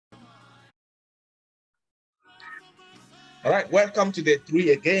All right, welcome to day 3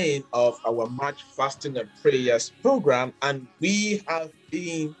 again of our March fasting and prayers program. And we have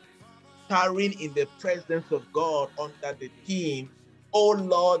been tarrying in the presence of God under the theme, "Oh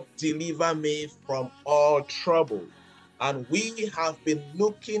Lord, deliver me from all trouble." And we have been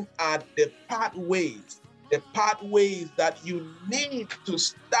looking at the pathways that you need to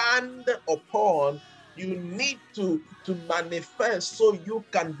stand upon, you need to manifest so you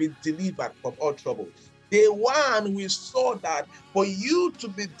can be delivered from all trouble. Day one, we saw that for you to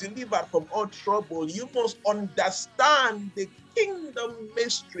be delivered from all trouble, you must understand the kingdom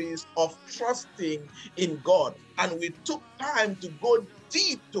mysteries of trusting in God. And we took time to go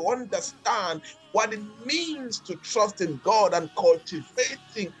deep to understand what it means to trust in God and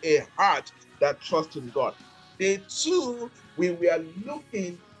cultivating a heart that trusts in God. Day two, we were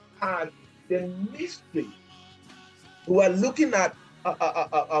looking at the mystery. We were looking at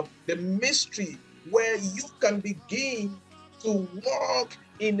the mystery where you can begin to walk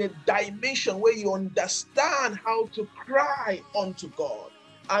in a dimension where you understand how to cry unto God.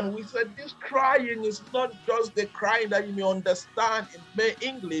 And we said this crying is not just the crying that you may understand in mere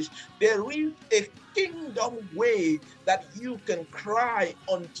English. There is a kingdom way that you can cry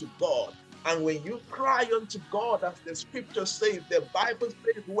unto God. And when you cry unto God, as the scripture says, the Bible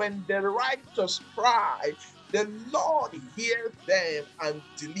says, when the righteous cry, the Lord hears them and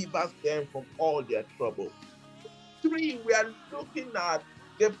delivers them from all their trouble. Three, we are looking at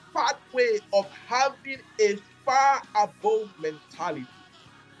the pathway of having a far above mentality.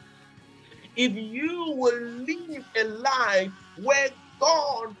 If you will live a life where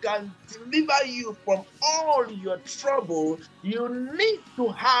God can deliver you from all your trouble, you need to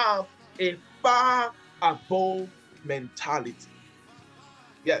have a far above mentality.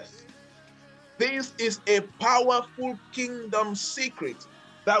 Yes. This is a powerful kingdom secret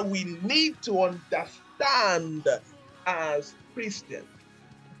that we need to understand as Christians,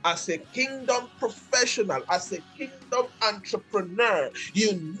 as a kingdom professional, as a kingdom entrepreneur.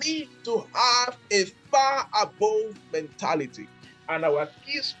 You need to have a far above mentality. And our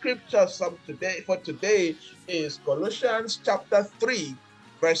key scripture for today is Colossians chapter 3,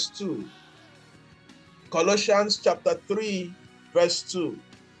 verse 2. Colossians chapter 3, verse 2.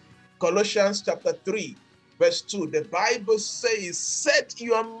 Colossians chapter 3, verse 2, the Bible says, "Set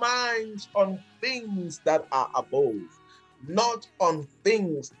your minds on things that are above, not on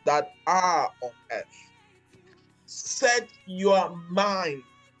things that are on earth." Set your mind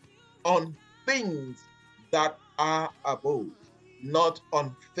on things that are above, not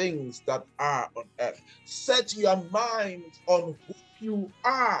on things that are on earth. Set your mind on who you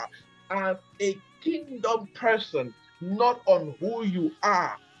are as a kingdom person, not on who you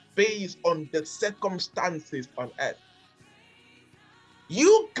are based on the circumstances on earth.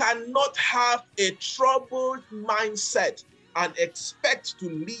 You cannot have a troubled mindset and expect to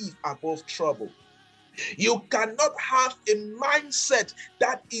live above trouble. You cannot have a mindset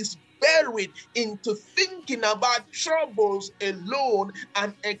that is buried into thinking about troubles alone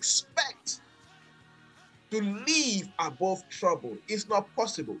and expect to live above trouble. It's not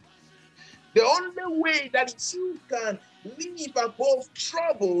possible. The only way that you can live above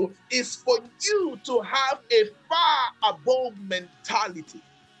trouble is for you to have a far above mentality.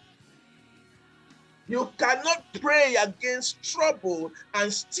 You cannot pray against trouble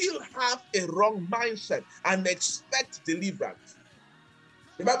and still have a wrong mindset and expect deliverance.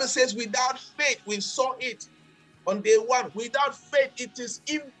 The Bible says, without faith, we saw it on day one. Without faith, it is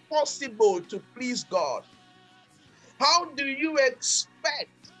impossible to please God. How do you expect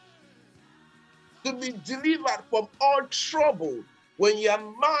to be delivered from all trouble when your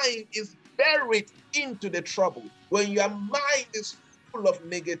mind is buried into the trouble, when your mind is full of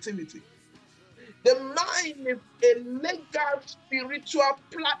negativity? The mind is a legal spiritual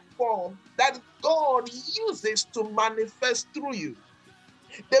platform that God uses to manifest through you.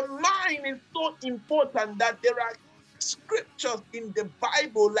 The mind is so important that there are scriptures in the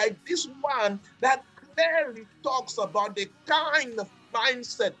Bible, like this one, that clearly talks about the kind of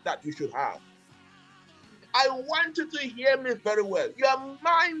mindset that you should have. I want you to hear me very well. Your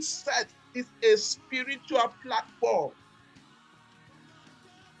mindset is a spiritual platform.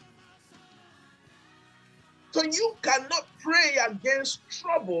 So you cannot pray against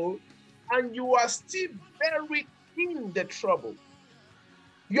trouble and you are still buried in the trouble.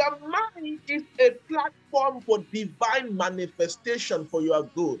 Your mind is a platform for divine manifestation for your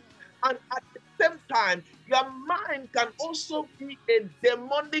good. And at the same time, your mind can also be a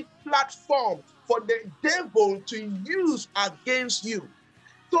demonic platform for the devil to use against you.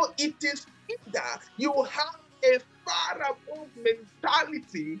 So it is either you have a far above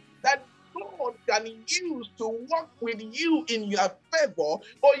mentality that God can use to work with you in your favor,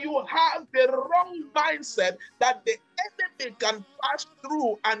 or you have the wrong mindset that the enemy can pass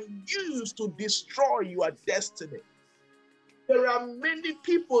through and use to destroy your destiny. There are many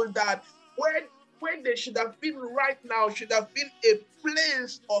people that where they should have been right now should have been a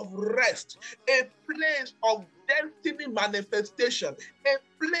place of rest, a place of destiny manifestation, a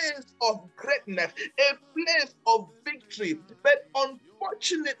place of greatness, a place of victory. But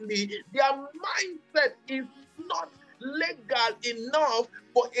unfortunately, their mindset is not legal enough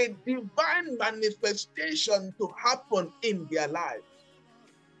for a divine manifestation to happen in their lives.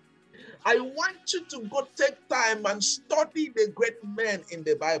 I want you to go take time and study the great men in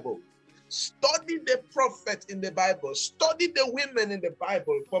the Bible. Study the prophets in the Bible. Study the women in the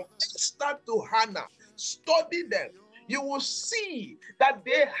Bible, from Esther to Hannah. Study them. You will see that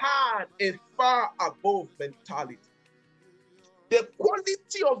they had a far above mentality. The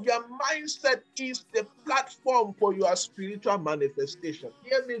quality of your mindset is the platform for your spiritual manifestation.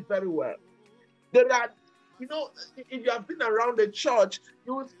 Hear me very well. There are, if you have been around the church,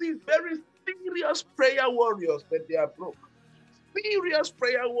 you will see very serious prayer warriors, but they are broke. Serious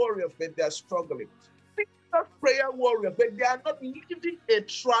prayer warriors, but they are struggling. Serious prayer warriors, but they are not living a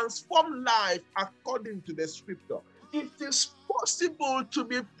transformed life according to the scripture. It is possible to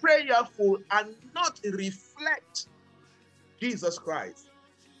be prayerful and not reflect Jesus Christ.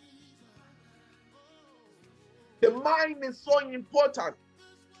 The mind is so important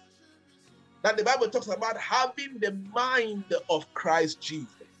that the Bible talks about having the mind of Christ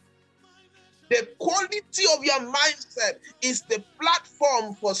Jesus. The quality of your mindset is the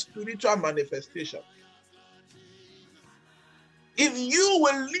platform for spiritual manifestation. If you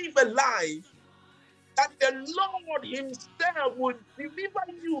will live a life that the Lord himself will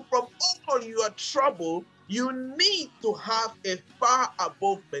deliver you from all your trouble, you need to have a far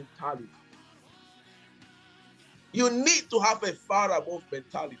above mentality. You need to have a far above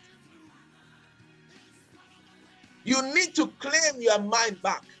mentality. You need to claim your mind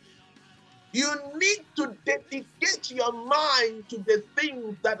back. You need to dedicate your mind to the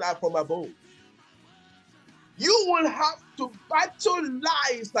things that are from above. You will have to battle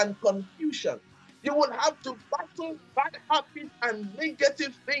lies and confusion. You will have to battle bad habits and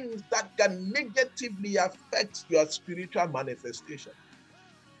negative things that can negatively affect your spiritual manifestation.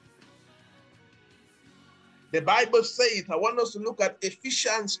 The Bible says, I want us to look at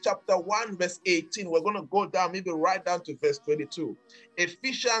Ephesians chapter 1, verse 18. We're going to go down, maybe right down to verse 22.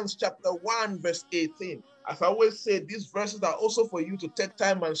 Ephesians chapter 1, verse 18. As I always say, these verses are also for you to take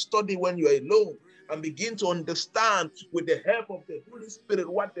time and study when you're alone and begin to understand with the help of the Holy Spirit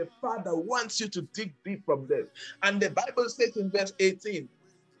what the Father wants you to dig deep from them. And the Bible says in verse 18,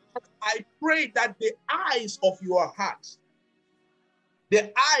 I pray that the eyes of your heart, the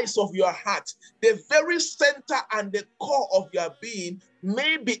very center and the core of your being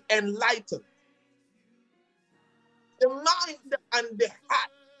may be enlightened. The mind and the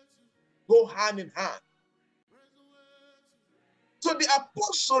heart go hand in hand. So the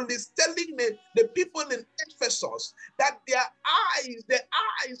apostle is telling the people in Ephesus that their eyes, the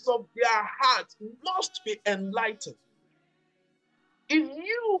eyes of their hearts must be enlightened. If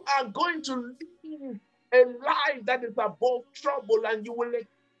you are going to live a life that is above trouble and you will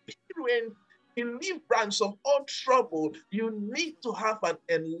experience deliverance from all trouble, you need to have an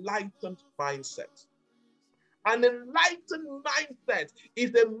enlightened mindset. An enlightened mindset is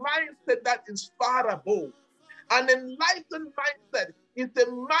a mindset that is far above. An enlightened mindset is a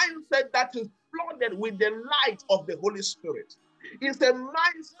mindset that is flooded with the light of the Holy Spirit. It's a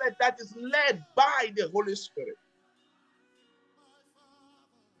mindset that is led by the Holy Spirit.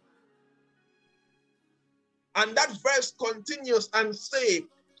 And that verse continues and says,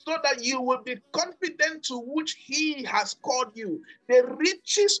 so that you will be confident to which he has called you, the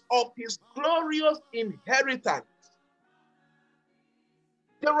riches of his glorious inheritance.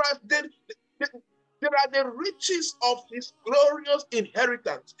 There are the riches of his glorious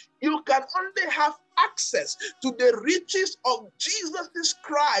inheritance. You can only have access to the riches of Jesus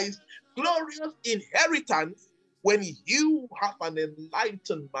Christ's glorious inheritance when you have an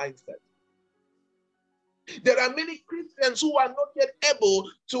enlightened mindset. There are many Christians who are not yet able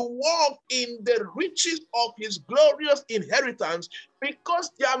to walk in the riches of his glorious inheritance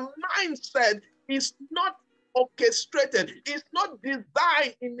because their mindset is not orchestrated. It's not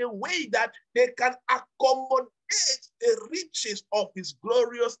designed in a way that they can accommodate the riches of his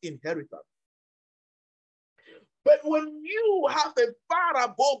glorious inheritance. But when you have a far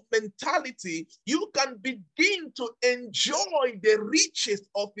above mentality, you can begin to enjoy the riches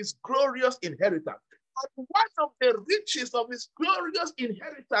of his glorious inheritance. And one of the riches of his glorious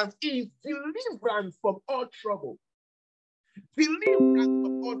inheritance is deliverance from all trouble. Deliverance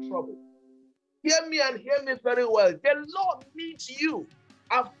from all trouble. Hear me and hear me very well. The Lord needs you.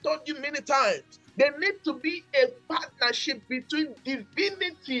 I've told you many times. There needs to be a partnership between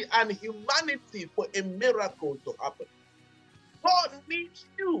divinity and humanity for a miracle to happen. God needs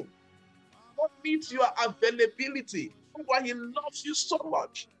you. God needs your availability. That's why he loves you so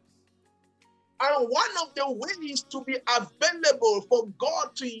much. And one of the ways to be available for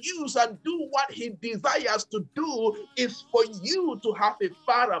God to use and do what he desires to do is for you to have a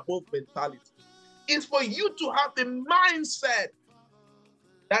far above mentality. It's for you to have the mindset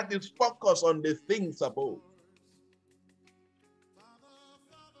that is focused on the things above.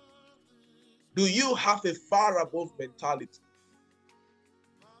 Do you have a far above mentality?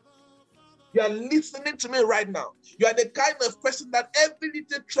 You are listening to me right now. You are the kind of person that every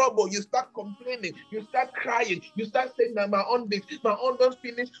little trouble, you start complaining, you start crying, you start saying that my own this, my own don't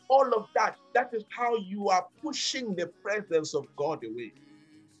finish, all of that. That is how you are pushing the presence of God away.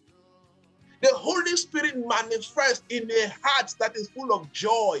 The Holy Spirit manifests in a heart that is full of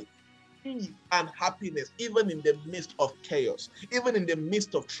joy, peace, and happiness, even in the midst of chaos, even in the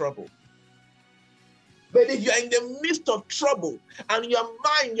midst of trouble. But if you are in the midst of trouble and your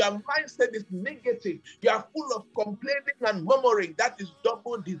mindset is negative, you are full of complaining and murmuring, that is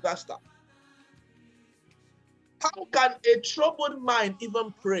double disaster. How can a troubled mind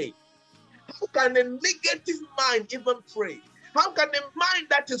even pray? How can a negative mind even pray? How can a mind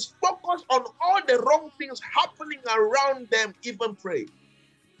that is focused on all the wrong things happening around them even pray?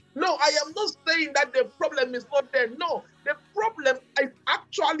 No, I am not saying that the problem is not there. No, the problem is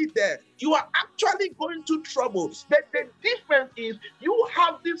actually there. You are actually going through trouble. But the difference is you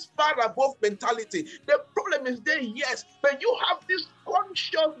have this far above mentality. The problem is there, yes, but you have this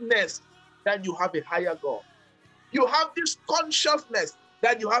consciousness that you have a higher God. You have this consciousness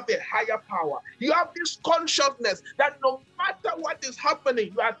that you have a higher power. You have this consciousness that no matter what is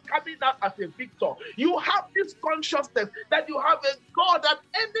happening, you are coming out as a victor. You have this consciousness that you have a God that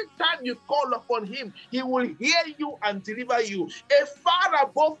anytime you call upon him, he will hear you and deliver you. A far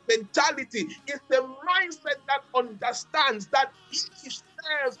above mentality is the mindset that understands that he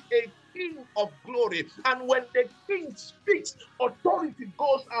serves a King of glory. And when the king speaks, authority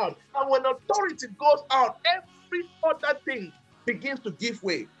goes out. And when authority goes out, every other thing begins to give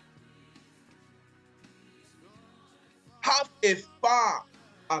way. Have a far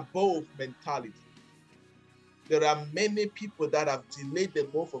above mentality. There are many people that have delayed the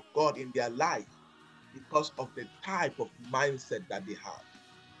move of God in their life because of the type of mindset that they have.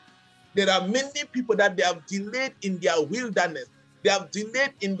 There are many people that they have delayed in their wilderness. They have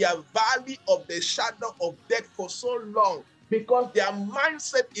delayed in their valley of the shadow of death for so long because their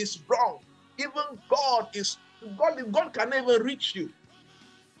mindset is wrong. Even God can never reach you.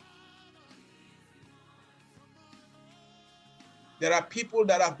 There are people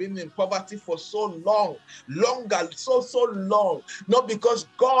that have been in poverty for so long, so long, not because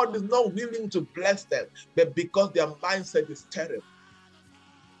God is not willing to bless them, but because their mindset is terrible.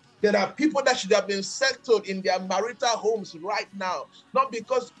 There are people that should have been settled in their marital homes right now, not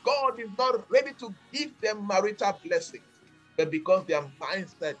because God is not ready to give them marital blessings, but because their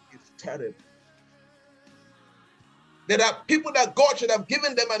mindset is terrible. There are people that God should have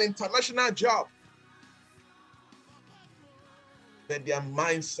given them an international job, but their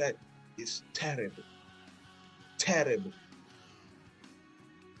mindset is terrible. Terrible.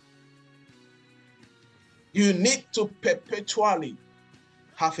 You need to perpetually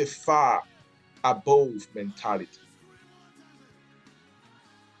have a far above mentality.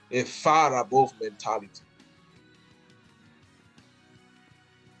 A far above mentality.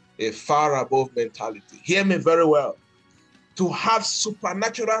 A far above mentality. Hear me very well. To have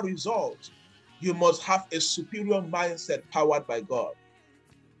supernatural results, you must have a superior mindset powered by God.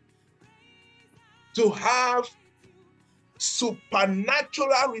 To have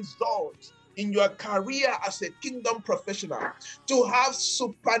supernatural results in your career as a kingdom professional, to have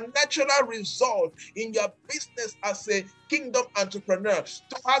supernatural results in your business as a kingdom entrepreneur,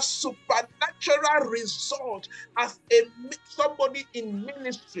 to have supernatural results as somebody in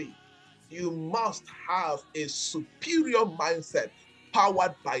ministry, you must have a superior mindset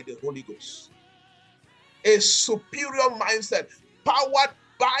powered by the Holy Ghost. A superior mindset powered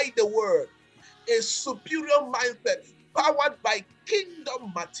by the word. A superior mindset powered by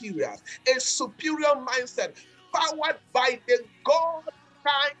kingdom materials. A superior mindset powered by the God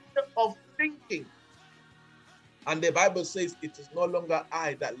kind of thinking. And the Bible says it is no longer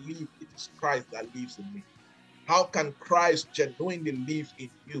I that live, it is Christ that lives in me. How can Christ genuinely live in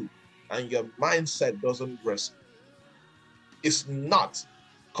you and your mindset doesn't rest, it's not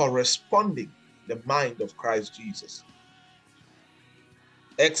corresponding the mind of Christ Jesus.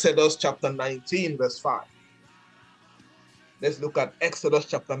 Exodus chapter 19, verse 5. Let's look at Exodus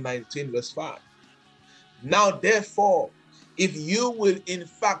chapter 19, verse 5. Now, therefore, if you will in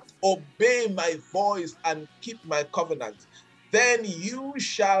fact obey my voice and keep my covenant, then you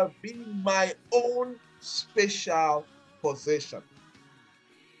shall be my own special possession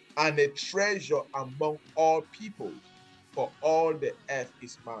and a treasure among all peoples, for all the earth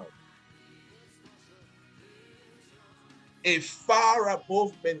is mine. A far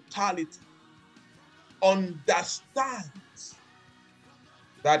above mentality understands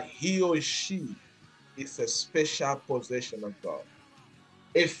that he or she is a special possession of God.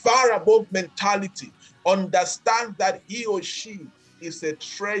 A far above mentality understands that he or she is a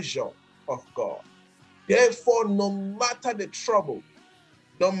treasure of God. Therefore, no matter the trouble,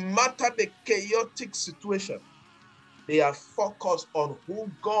 no matter the chaotic situation, they are focused on who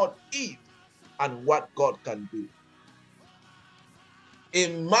God is and what God can do.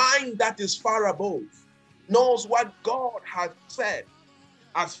 A mind that is far above knows what God has said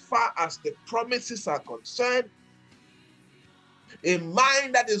as far as the promises are concerned. A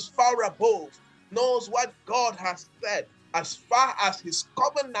mind that is far above knows what God has said as far as his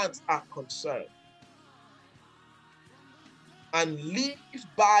covenants are concerned, and live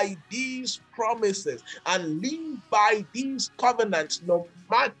by these promises and live by these covenants no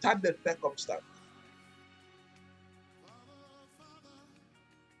matter the circumstance.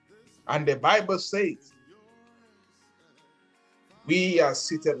 And the Bible says, we are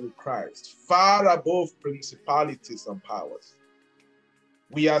seated with Christ far above principalities and powers.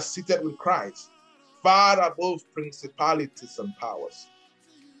 We are seated with Christ far above principalities and powers.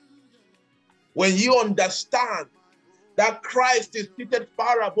 When you understand that Christ is seated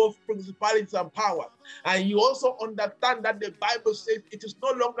far above principalities and powers, and you also understand that the Bible says it is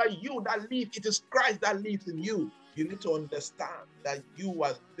no longer you that live, it is Christ that lives in you, you need to understand that you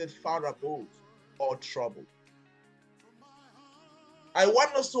are seated far above all trouble. I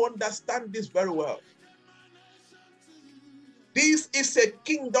want us to understand this very well. This is a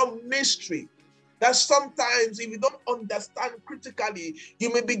kingdom mystery that sometimes, if you don't understand critically,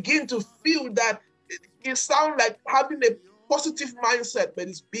 you may begin to feel that it sounds like having a positive mindset, but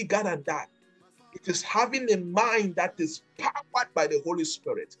it's bigger than that. It is having a mind that is powered by the Holy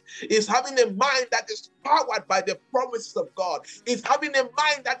Spirit. It's having a mind that is powered by the promises of God. It's having a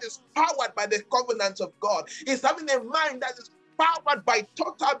mind that is powered by the covenants of God. It's having a mind that is powered by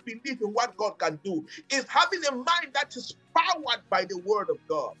total belief in what God can do. It's having a mind that is powered by the word of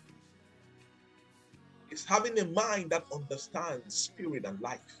God. It's having a mind that understands spirit and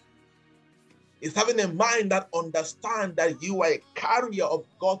life. It's having a mind that understands that you are a carrier of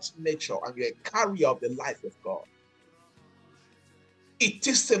God's nature and you're a carrier of the life of God. It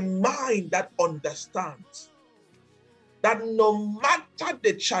is a mind that understands that no matter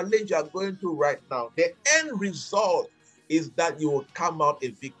the challenge you are going through right now, the end result is that you will come out a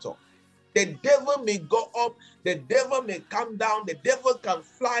victor. The devil may go up, the devil may come down, the devil can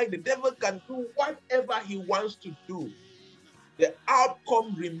fly, the devil can do whatever he wants to do. The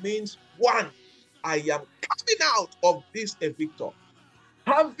outcome remains one. I am coming out of this a victor.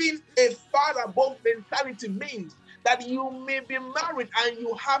 Having a far above mentality means that you may be married and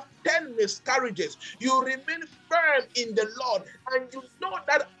you have 10 miscarriages. You remain firm in the Lord, and you know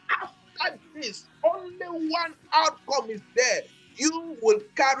that after this, only one outcome is there. You will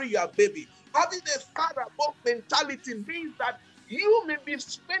carry your baby. Having a far above mentality means that you may be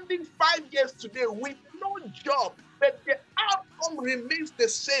spending 5 years today with no job, but the outcome remains the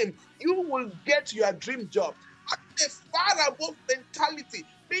same. You will get your dream job. A far above mentality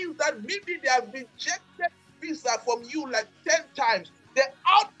means that maybe they have rejected visa from you like 10 times. The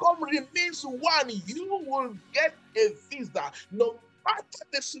outcome remains one. You will get a visa. No matter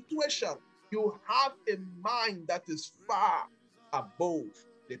the situation, you have a mind that is far above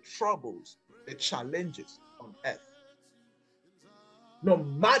the troubles, the challenges on earth. No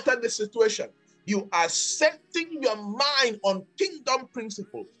matter the situation, you are setting your mind on kingdom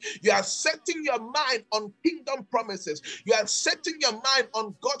principles. You are setting your mind on kingdom promises. You are setting your mind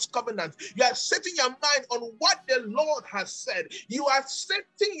on God's covenant. You are setting your mind on what the Lord has said. You are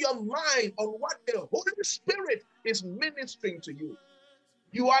setting your mind on what the Holy Spirit is ministering to you.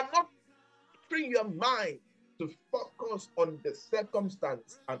 You are not putting your mind to focus on the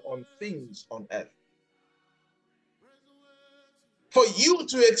circumstance and on things on earth. For you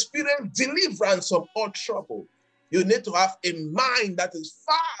to experience deliverance from all trouble, you need to have a mind that is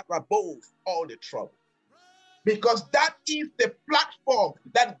far above all the trouble. Because that is the platform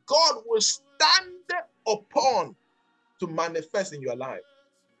that God will stand upon to manifest in your life.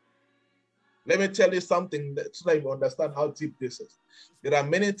 Let me tell you something so that you understand how deep this is. There are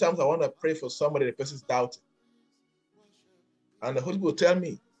many times I want to pray for somebody, the person's doubting. And the Holy Spirit will tell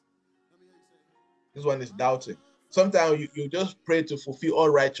me, this one is doubting. Sometimes you just pray to fulfill all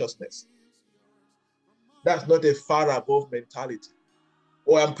righteousness. That's not a far above mentality.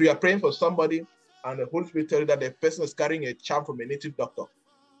 Or I'm praying for somebody and the Holy Spirit tells you that the person is carrying a charm from a native doctor.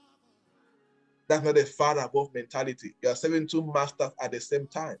 That's not a far above mentality. You are serving two masters at the same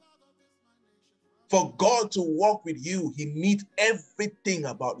time. For God to walk with you, he needs everything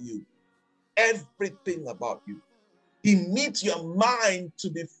about you. Everything about you. He needs your mind to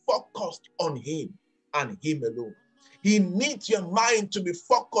be focused on him and him alone. He needs your mind to be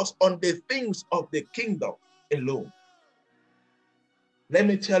focused on the things of the kingdom alone. Let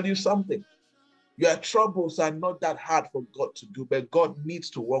me tell you something. Your troubles are not that hard for God to do, but God needs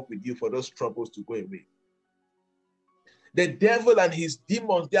to work with you for those troubles to go away. The devil and his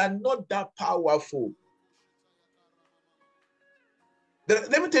demons, they are not that powerful. Let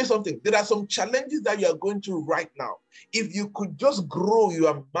me tell you something. There are some challenges that you are going through right now. If you could just grow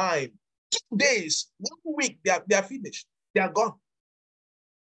your mind, 2 days, 1 week, they are finished. They are gone.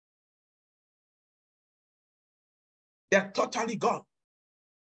 They are totally gone.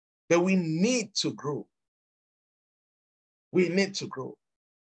 But we need to grow. We need to grow.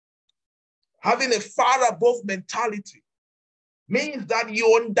 Having a far above mentality means that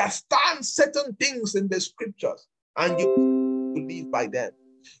you understand certain things in the scriptures and you live by them.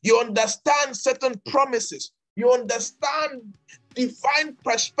 You understand certain promises. You understand divine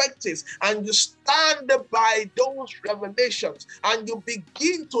perspectives and you stand by those revelations and you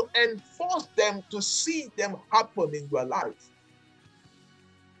begin to enforce them to see them happen in your life.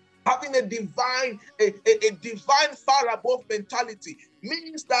 Having a divine far above mentality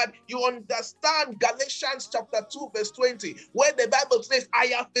means that you understand Galatians chapter 2 verse 20, where the Bible says, I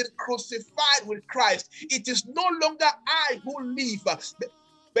have been crucified with Christ. It is no longer I who live,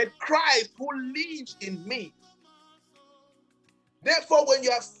 but Christ who lives in me. Therefore, when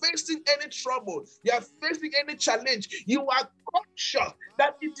you are facing any trouble, you are facing any challenge, you are conscious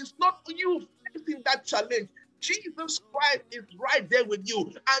that it is not you facing that challenge. Jesus Christ is right there with you,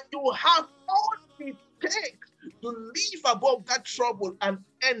 and you have all it takes to live above that trouble and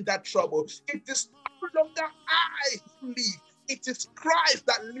end that trouble. It is no longer I who live, it is Christ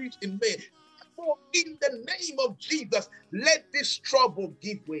that lives in me. Therefore, in the name of Jesus, let this trouble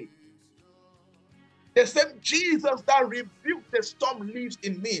give way. The same Jesus that rebuked the storm lives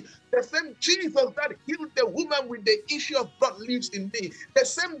in me. The same Jesus that healed the woman with the issue of blood lives in me. The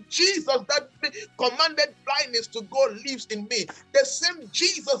same Jesus that commanded blindness to go lives in me. The same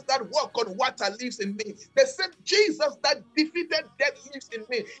Jesus that walked on water lives in me. The same Jesus that defeated death lives in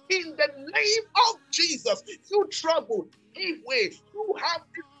me. In the name of Jesus, you trouble, give way. You have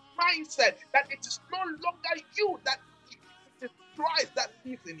this mindset that it is no longer you, that it is Christ that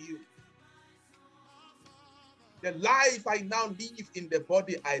lives in you. The life I now live in the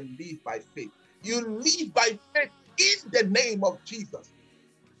body, I live by faith. You live by faith in the name of Jesus.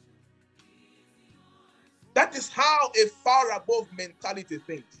 That is how a far above mentality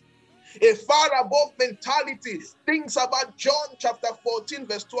thinks. A far above mentality thinks about John chapter 14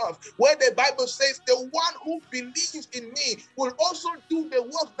 verse 12, where the Bible says, the one who believes in me will also do the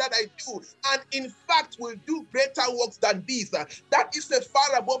work that I do, and in fact will do greater works than these. That is a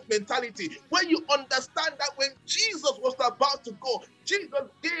far above mentality. When you understand that when Jesus was about to go, Jesus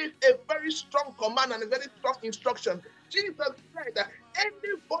gave a very strong command and a very strong instruction. Jesus said that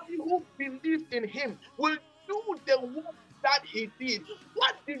anybody who believes in him will do the work that he did.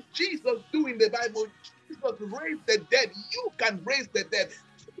 What did Jesus do in the Bible? Jesus raised the dead. You can raise the dead.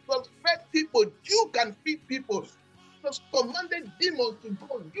 Jesus fed people. You can feed people. Jesus commanded demons to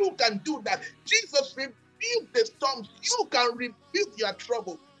go. You can do that. Jesus rebuked the storms. You can rebuke your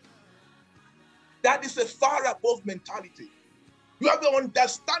trouble. That is a far above mentality. You have the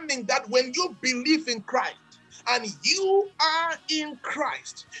understanding that when you believe in Christ and you are in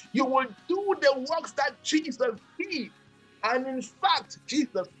Christ, you will do the works that Jesus did. And in fact,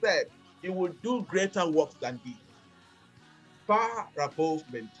 Jesus said, you will do greater works than these. Far above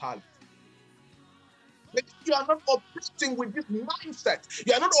mentality. But you are not operating with this mindset.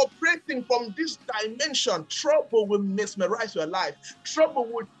 You are not operating from this dimension. Trouble will mesmerize your life. Trouble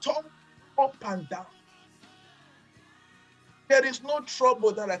will turn up and down. There is no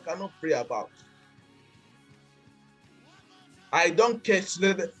trouble that I cannot pray about. I don't care.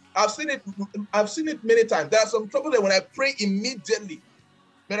 I've seen it many times. There are some trouble that when I pray immediately,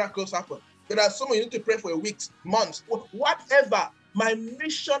 miracles happen. There are some you need to pray for a week, months, whatever. My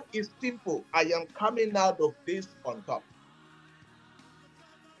mission is simple. I am coming out of this on top.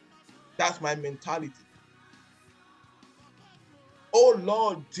 That's my mentality. Oh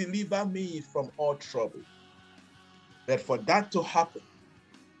Lord, deliver me from all trouble. But for that to happen,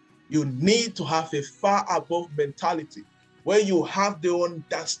 you need to have a far above mentality where you have the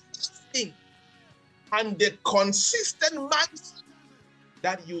understanding and the consistent mindset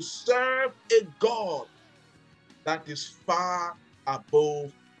that you serve a God that is far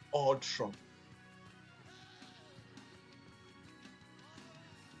above all trouble.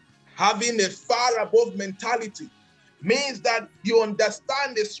 Having a far above mentality means that you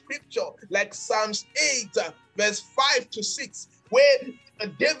understand the scripture like Psalms 8, verse 5 to 6, where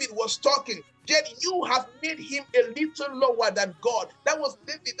David was talking, yet you have made him a little lower than God. That was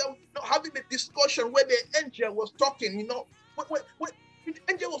David having a discussion where the angel was talking, the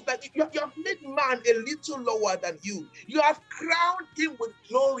angel was like, you have made man a little lower than you. You have crowned him with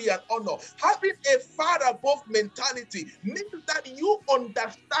glory and honor. Having a far above mentality means that you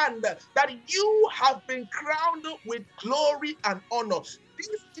understand that you have been crowned with glory and honor.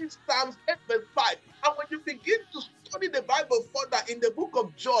 This is Psalms 8 verse 5. And when you begin to study the Bible further in the book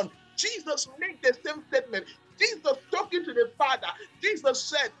of John, Jesus made the same statement. Jesus talking to the Father, Jesus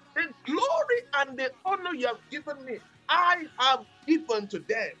said, the glory and the honor you have given me, I have given to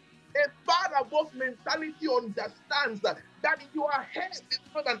them. A far above mentality understands that your head is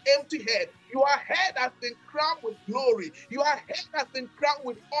not an empty head. Your head has been crowned with glory. Your head has been crowned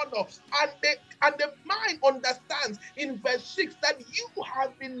with honor. And the mind understands in verse 6 that you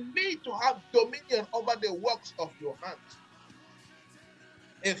have been made to have dominion over the works of your hands.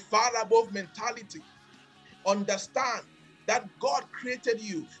 A far above mentality understand that God created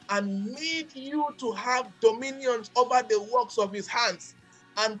you and made you to have dominions over the works of his hands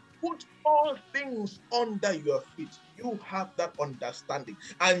and put all things under your feet. You have that understanding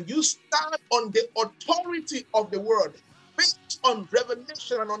and you stand on the authority of the word based on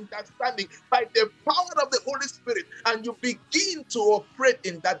revelation and understanding by the power of the Holy Spirit, and you begin to operate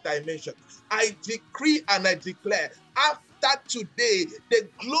in that dimension. I decree and I declare, that today the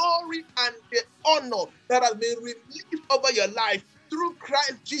glory and the honor that has been released over your life through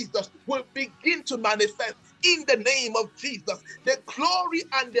Christ Jesus will begin to manifest in the name of Jesus. The glory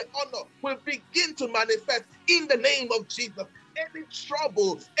and the honor will begin to manifest in the name of Jesus. Any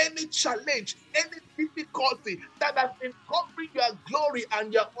trouble, any challenge, any difficulty that has been covering your glory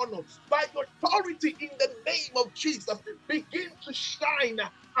and your honor, by authority in the name of Jesus, begin to shine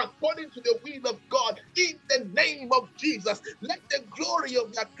according to the will of God in the name of Jesus. Let the glory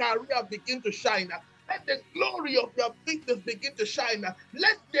of your career begin to shine. Let the glory of your business begin to shine.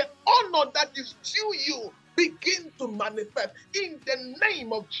 Let the honor that is due you begin to manifest in the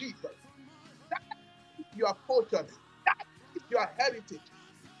name of Jesus. That is your portion. That is your heritage.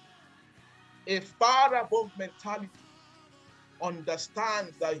 A far above mentality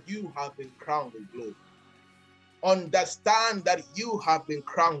understands that you have been crowned with glory. Understand that you have been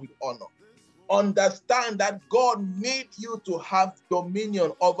crowned with honor. Understand that God made you to have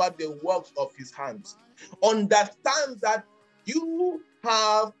dominion over the works of his hands. Understand that you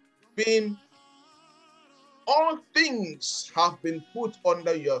have been, all things have been put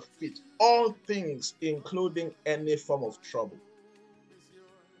under your feet. All things, including any form of trouble.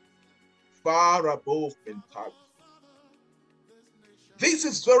 Far above mentality. This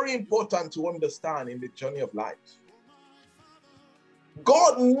is very important to understand in the journey of life.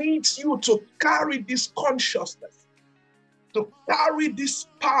 God needs you to carry this consciousness, to carry this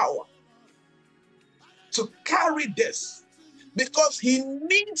power, to carry this, because he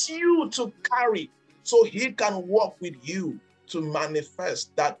needs you to carry so he can work with you to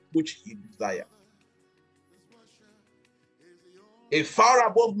manifest that which he desires. A far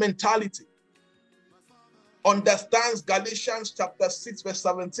above mentality understands Galatians chapter 6 verse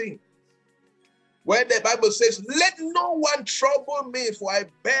 17. Where the Bible says, let no one trouble me, for I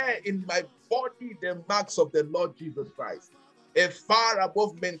bear in my body the marks of the Lord Jesus Christ. A far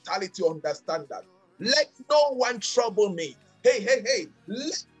above mentality understand that. Let no one trouble me. Hey,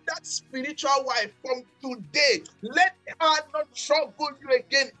 let that spiritual wife from today, let her not trouble you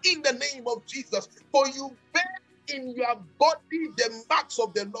again in the name of Jesus. For you bear in your body the marks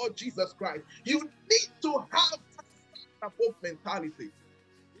of the Lord Jesus Christ. You need to have that above mentality.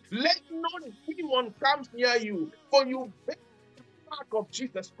 Let no demon come near you, for you bear the mark of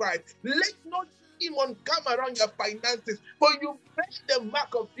Jesus Christ. Let no demon come around your finances, for you bear the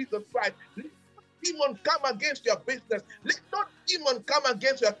mark of Jesus Christ. Let no demon come against your business. Let no demon come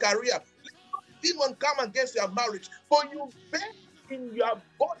against your career. Let no demon come against your marriage, for you bear in your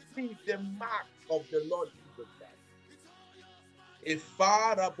body the mark of the Lord Jesus Christ. A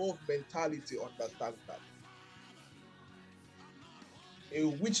far above mentality understands that. A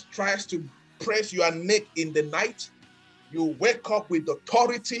witch tries to press your neck in the night, you wake up with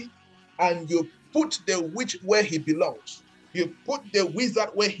authority and you put the witch where he belongs. You put the wizard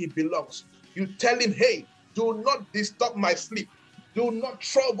where he belongs. You tell him, hey, do not disturb my sleep. Do not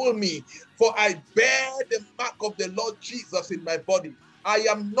trouble me, for I bear the mark of the Lord Jesus in my body. I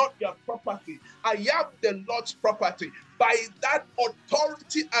am not your property. I am the Lord's property. By that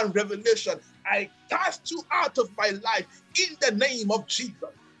authority and revelation, I cast you out of my life in the name of Jesus.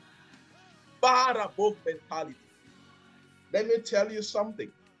 Far above mentality. Let me tell you something.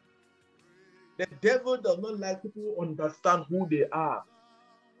 The devil does not like people who understand who they are.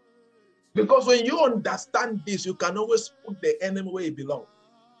 Because when you understand this, you can always put the enemy where he belongs.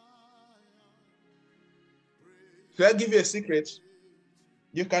 So I'll give you a secret.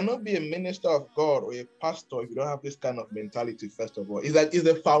 You cannot be a minister of God or a pastor if you don't have this kind of mentality, first of all. It's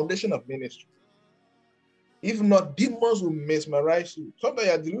the foundation of ministry. If not, demons will mesmerize you. Sometimes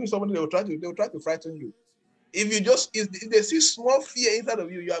you're dealing with somebody, they will try to frighten you. If they see small fear inside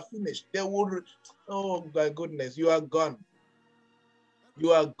of you, you are finished. They will, oh my goodness, you are gone.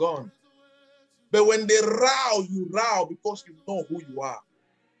 You are gone. But when they row, you row because you know who you are.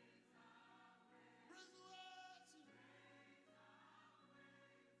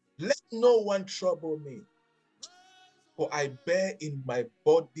 Let no one trouble me, for I bear in my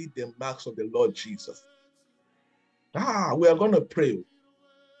body the marks of the Lord Jesus. We are going to pray.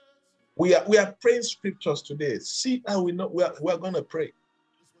 We are praying scriptures today. See how we know we are going to pray.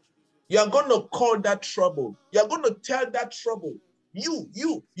 You are going to call that trouble. You are going to tell that trouble. You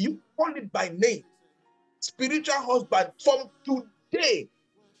call it by name. Spiritual husband, from today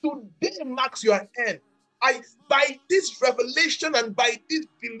marks your end. By this revelation and by this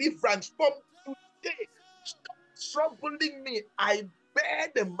deliverance, from today, stop troubling me. I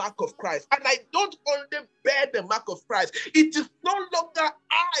bear the mark of Christ. And I don't only bear the mark of Christ. It is no longer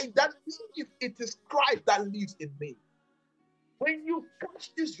I that live. It is Christ that lives in me. When you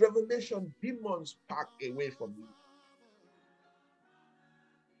catch this revelation, demons pack away from you.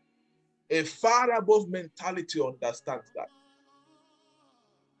 A far above mentality understands that.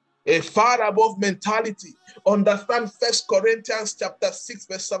 A far above mentality understands 1 Corinthians chapter 6,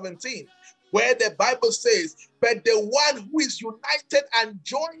 verse 17, where the Bible says, but the one who is united and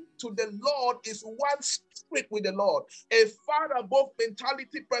joined to the Lord is one spirit with the Lord. A far above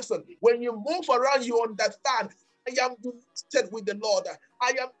mentality person, when you move around, you understand, I am united with the Lord.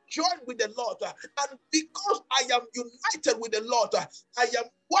 I am joined with the Lord. And because I am united with the Lord, I am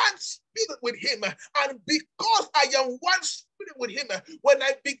one spirit with him. And because I am one spirit with him, when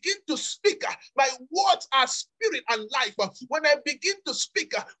I begin to speak, my words are spirit and life. When I begin to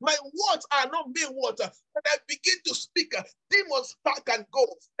speak, my words are not mere words. When I begin to speak, demons pack and go.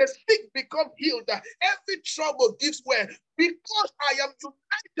 The sick become healed. Every trouble gives way. Because I am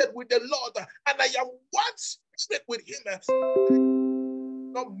united with the Lord and I am one spirit with him,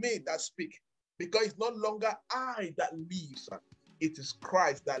 not me that speak, because it's no longer I that lives, it is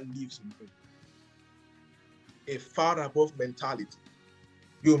Christ that lives in me. A far above mentality.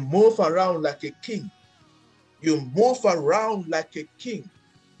 You move around like a king. You move around like a king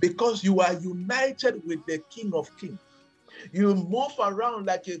because you are united with the King of Kings. You move around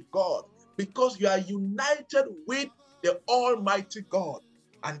like a God because you are united with the Almighty God.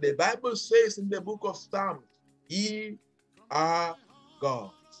 And the Bible says in the book of Psalms, ye are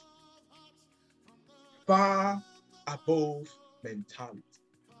gods. Far above mentality.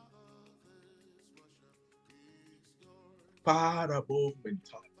 Far above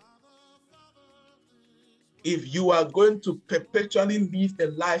mentality. If you are going to perpetually live a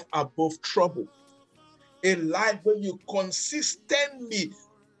life above trouble, a life where you consistently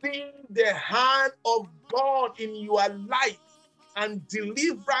see the hand of God in your life and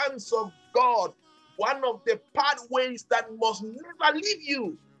deliverance of God, one of the pathways that must never leave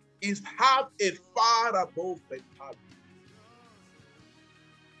you is have a far above mentality.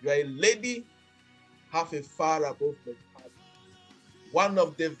 You are a lady, have a far above mentality. One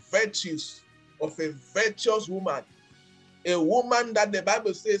of the virtues of a virtuous woman, a woman that the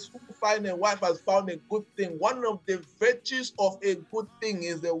Bible says, who find a wife has found a good thing. One of the virtues of a good thing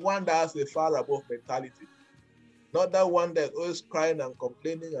is the one that has a far above mentality. Not that one that's always crying and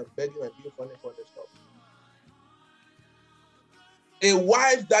complaining and begging and doing funny stuff. A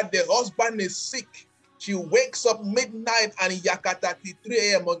wife that the husband is sick, she wakes up midnight and yakata 3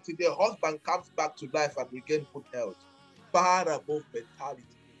 a.m. until the husband comes back to life and regain good health. Far above mentality.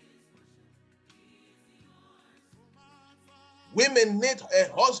 Women need a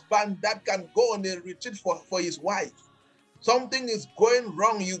husband that can go on a retreat for his wife. Something is going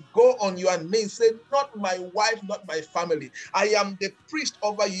wrong. You go on your knees, say, not my wife, not my family. I am the priest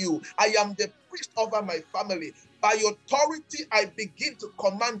over you. I am the priest over my family. By authority, I begin to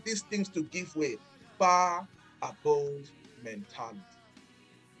command these things to give way. Far above mentality.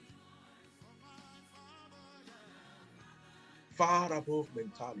 Far above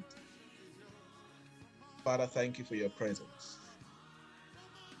mentality. Father, thank you for your presence.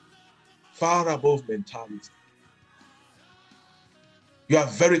 Far above mentality. You are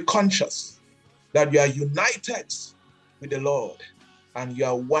very conscious that you are united with the Lord and you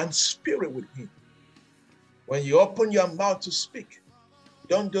are one spirit with him. When you open your mouth to speak, you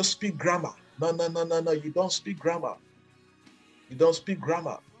don't just speak grammar. No. You don't speak grammar. You don't speak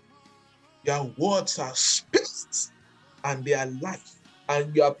grammar. Your words are spirits and they are life.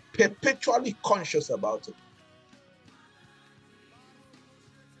 And you are perpetually conscious about it.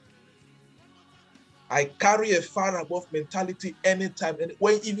 I carry a far above mentality anytime.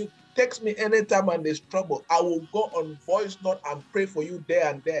 When if you text me anytime and there's trouble, I will go on voice note and pray for you there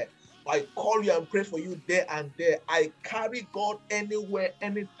and there. I call you and pray for you there and there. I carry God anywhere,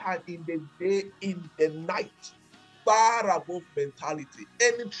 anytime, in the day, in the night. Far above mentality.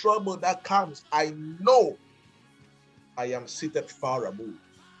 Any trouble that comes, I know I am seated far above.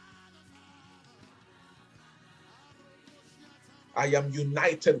 I am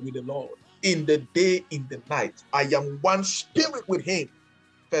united with the Lord in the day, in the night. I am one spirit with him.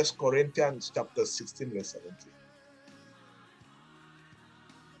 1 Corinthians chapter 16, verse 17.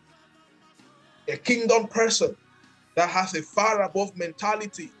 A kingdom person that has a far above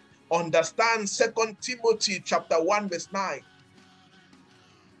mentality understands 2 Timothy chapter 1, verse 9.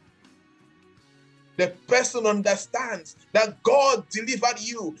 The person understands that God delivered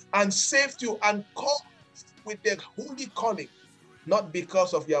you and saved you and called with a holy calling, not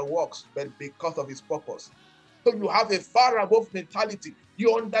because of your works, but because of his purpose. So you have a far above mentality.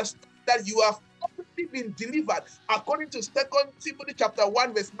 You understand that you have already been delivered according to 2 Timothy chapter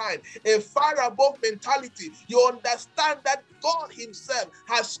 1, verse 9. A far above mentality. You understand that God himself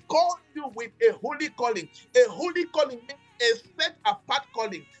has called you with a holy calling. A holy calling means a set apart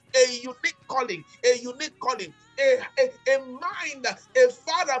calling, a unique calling, a unique calling. A mind, a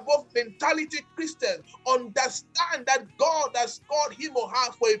far above mentality Christian understand that God has called him or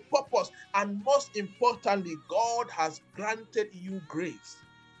her for a purpose, and most importantly, God has granted you grace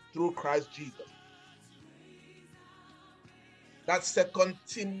through Christ Jesus. That 2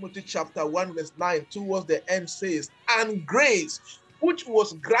 Timothy chapter 1 verse 9 towards the end says, and grace which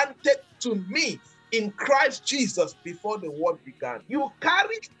was granted to me in Christ Jesus before the world began. You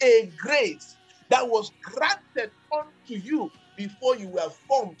carried a grace that was granted unto you before you were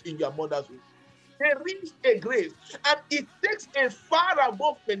formed in your mother's womb. There is a grace, and it takes a far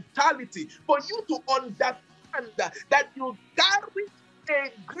above mentality for you to understand that you carry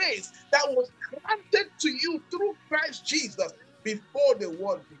a grace that was granted to you through Christ Jesus before the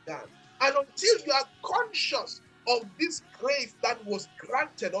world began. And until you are conscious of this grace that was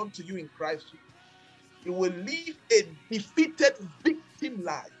granted unto you in Christ Jesus, you will live a defeated victim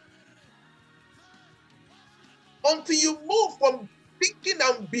life. Until you move from thinking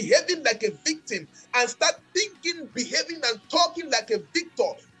and behaving like a victim and start thinking, behaving, and talking like a victor,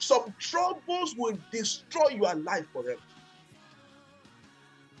 some troubles will destroy your life forever.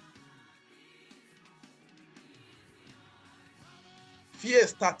 Fear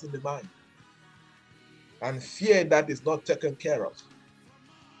starts in the mind, and fear that is not taken care of.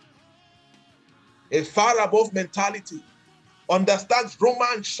 A far above mentality understands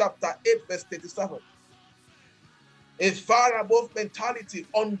Romans chapter 8 verse 37. A far above mentality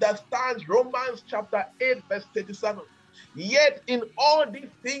understands Romans chapter 8 verse 37. Yet in all these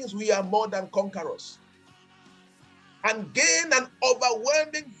things we are more than conquerors, and gain an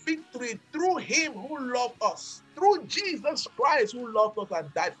overwhelming victory through him who loved us, through Jesus Christ who loved us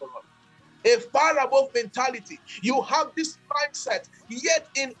and died for us. A far above mentality. You have this mindset, yet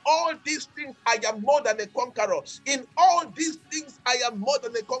in all these things I am more than a conqueror. In all these things I am more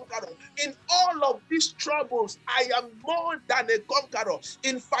than a conqueror. In all of these troubles I am more than a conqueror.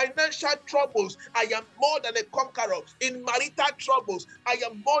 In financial troubles I am more than a conqueror. In marital troubles I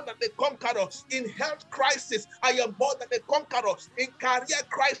am more than a conqueror. In health crisis I am more than a conqueror. In career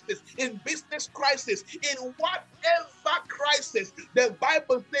crisis, in business crisis, in whatever crisis, the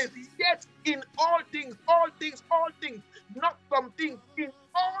Bible says, yet in all things, not some things, in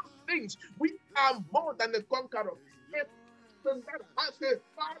all things, we are more than a conqueror. person that has a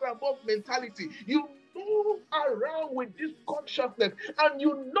far above mentality. You move around with this consciousness, and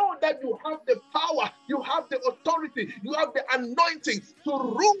you know that you have the power, you have the authority, you have the anointing to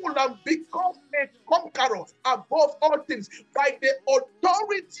rule and become a conqueror above all things by the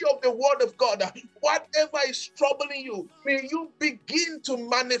authority of the word of God. Whatever is troubling you, may you begin to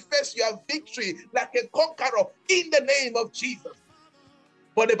manifest your victory like a conqueror in the name of Jesus.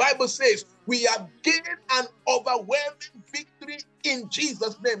 But the Bible says we have gained an overwhelming victory in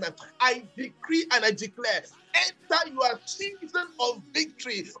Jesus' name. I decree and I declare, enter your season of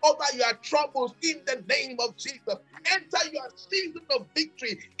victory over your troubles in the name of Jesus. Enter your season of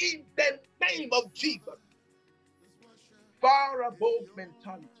victory in the name of Jesus. Far above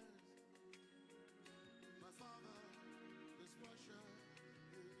mentality.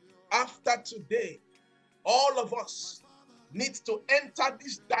 After today, all of us need to enter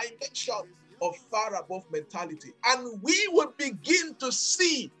this dimension of far above mentality, and we will begin to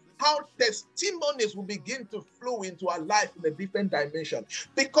see how testimonies will begin to flow into our life in a different dimension,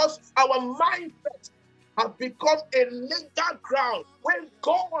 because our mindset have become a legal ground where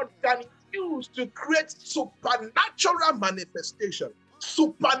God can use to create supernatural manifestation,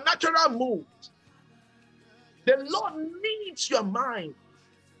 supernatural moves. The Lord needs your mind.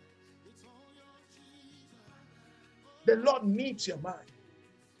 The Lord needs your mind.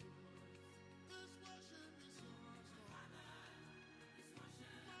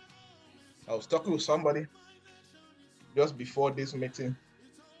 I was talking with somebody just before this meeting,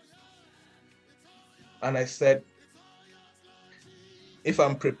 and I said, if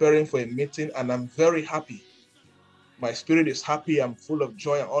I'm preparing for a meeting and I'm very happy, my spirit is happy, I'm full of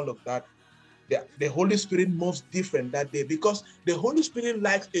joy and all of that, the Holy Spirit moves different that day, because the Holy Spirit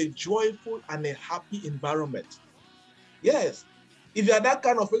likes a joyful and a happy environment. Yes, if you are that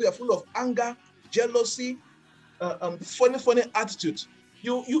kind of person, you're full of anger, jealousy, funny attitudes,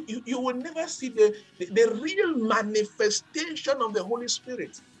 you will never see the real manifestation of the Holy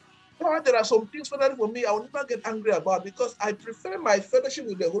Spirit. There are some things for me I will never get angry about, because I prefer my fellowship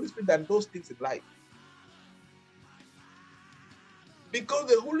with the Holy Spirit than those things in life. Because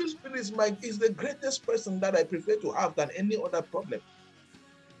the Holy Spirit is the greatest person that I prefer to have than any other problem.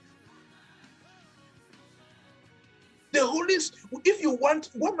 The Holy Spirit, if you want,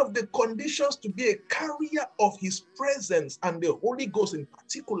 one of the conditions to be a carrier of His presence and the Holy Ghost in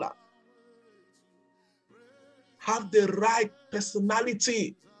particular, have the right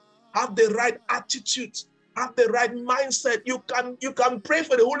personality, have the right attitude, have the right mindset. You can pray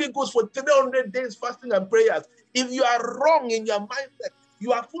for the Holy Ghost for 300 days fasting and prayers. If you are wrong in your mindset,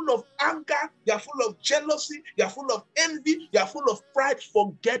 you are full of anger, you are full of jealousy, you are full of envy, you are full of pride,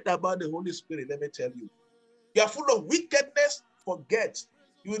 forget about the Holy Spirit. Let me tell you. You are full of wickedness, forget.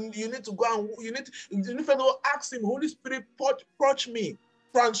 You need to go and you need to ask Him, Holy Spirit, purge me,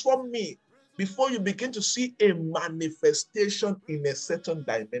 transform me, before you begin to see a manifestation in a certain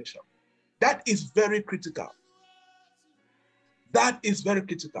dimension. That is very critical. That is very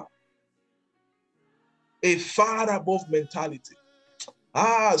critical. A far above mentality.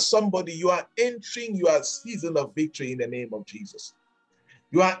 Somebody, you are entering your season of victory in the name of Jesus.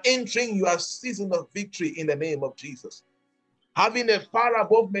 You are entering your season of victory in the name of Jesus. Having a far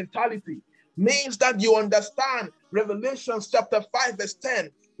above mentality means that you understand Revelation chapter 5 verse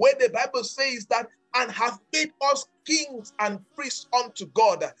 10, where the Bible says that, and have made us kings and priests unto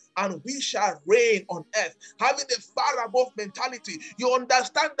God, and we shall reign on earth. Having a far above mentality, you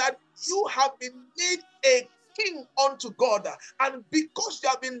understand that you have been made a king unto God, and because you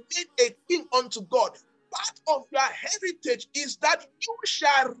have been made a king unto God, part of your heritage is that you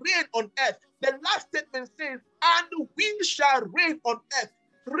shall reign on earth. The last statement says, and we shall reign on earth.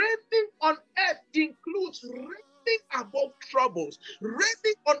 Reigning on earth includes reigning above troubles.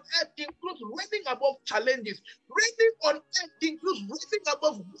 Reigning on earth includes reigning above challenges. Reigning on earth includes reigning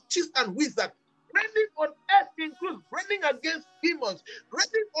above witches and wizards. Reigning on earth includes reigning against demons.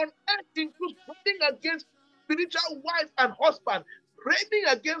 Reigning on earth includes reigning against spiritual wife and husband. Reigning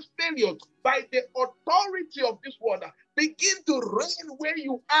against failure by the authority of this word. Begin to reign where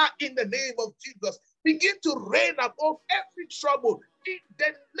you are in the name of Jesus. Begin to reign above every trouble in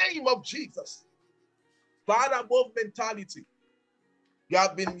the name of Jesus. Far above mentality. You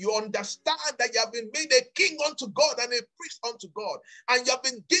understand that you have been made a king unto God and a priest unto God, and you have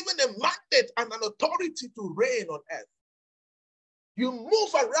been given a mandate and an authority to reign on earth. You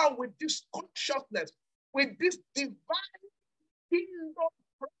move around with this consciousness, with this divine kingdom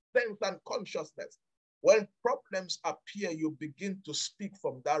presence and consciousness. When problems appear, you begin to speak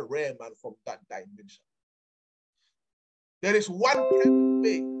from that realm and from that dimension. There is one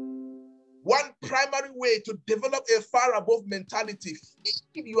way One primary way to develop a far above mentality,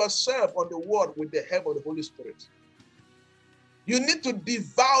 feed yourself on the word with the help of the Holy Spirit. You need to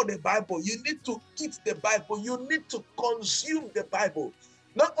devour the Bible. You need to eat the Bible. You need to consume the Bible.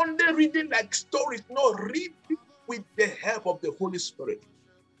 Not only reading like stories, no, read with the help of the Holy Spirit.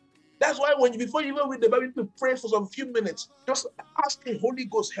 That's why before you even read the Bible, you need to pray for some few minutes. Just ask the Holy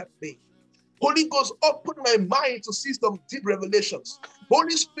Ghost, help me. Holy Ghost, open my mind to see some deep revelations.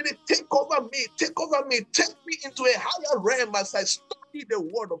 Holy Spirit, take over me, take me into a higher realm as I study the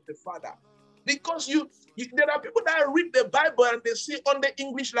word of the Father. Because there are people that read the Bible and they see on the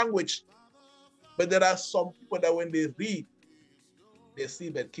English language. But there are some people that when they read, they see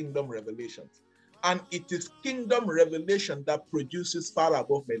the kingdom revelations. And it is kingdom revelation that produces far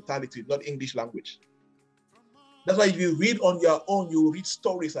above mentality, not English language. That's why if you read on your own, you read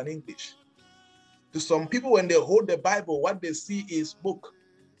stories in English. To some people, when they hold the Bible, what they see is book.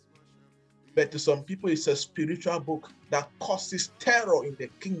 But to some people, it's a spiritual book that causes terror in the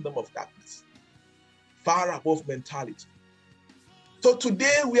kingdom of darkness. Far above mentality. So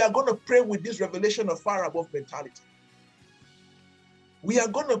today, we are going to pray with this revelation of far above mentality. We are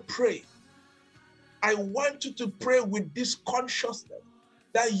going to pray. I want you to pray with this consciousness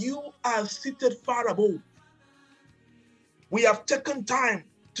that you are seated far above. We have taken time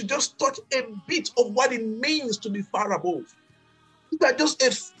to just touch a bit of what it means to be far above. These are just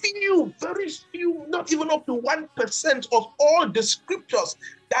a few, very few, not even up to 1% of all the scriptures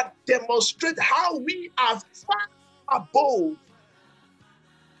that demonstrate how we are far above.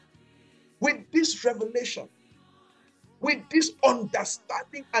 With this revelation, with this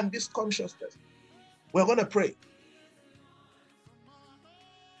understanding and this consciousness, we're going to pray.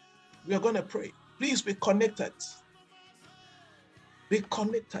 We are going to pray. Please be connected. Be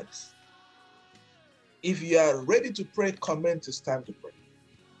connected. If you are ready to pray, comment. It's time to pray.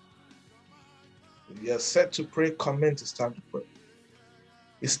 If you are set to pray, comment. It's time to pray.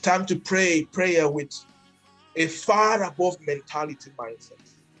 It's time to pray prayer with a far above mentality mindset.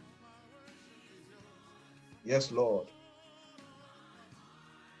 Yes, Lord.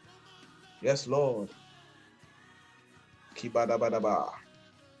 Yes, Lord. Kibadabadaba.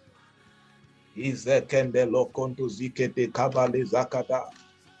 Izekende lokonto zikete kabale zakada.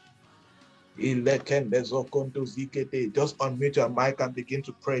 Ilekende zokonto zikete. Just unmute your mic and begin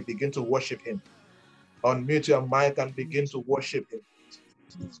to pray. Begin to worship him. Unmute your mic and begin to worship him.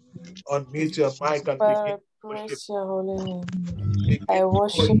 Unmute your mic and begin to worship him. I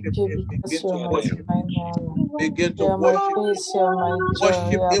worship you because you are my divine honor. Begin to You are my worship peace, you are my joy,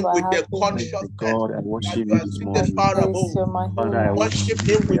 worship you are him my with the happiness. consciousness God, I that worship you you are this seated morning. far My above. peace, you are my Father, I healer. worship Worship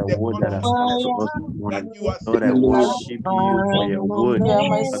you him for with your the word that has come consciousness to us this that morning. you are Lord, I seated far above. worship you for your word. You are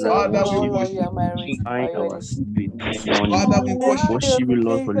my Father, I savior, Father, oh we worship Lord, you you worship are for my you. purifying restorer. our spirit this morning. Father, we Thank worship you, Worship you,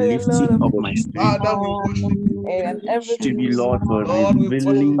 Lord, for Lord lifting of up you. my spirit. Father, we worship you. and Worship everything you, is Lord, for Lord, we worship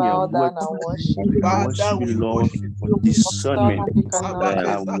revealing you. your bow word down and to us. worship I you. Father, worship we you, Lord, worship for you. discernment. Nothing cannot Father, Abale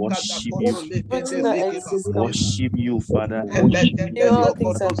I zakada worship you. koto lekende everything that zekeba. exists can Worship you, Father. I worship you, Elekende you, the all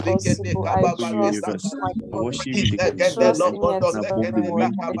things zokoto are zekende possible. I the kababale trust universe. zakada. I worship you, the I Izekende creator of trust the in you heaven lokondo at above the zekende everywhere.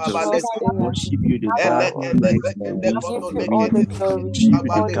 I regions. lakababale trust za. in I your worship you, the God who power. Elekende writes the zekende I books of give kondo you the all the lekende wind. I glory, worship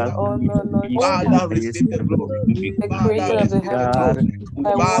you, the all kabale the God who zakada. gives honor, Lord peace to Father, the Jesus. highest receive the mountain. glory. The Father, creator of the The receive the heavens. God glory. who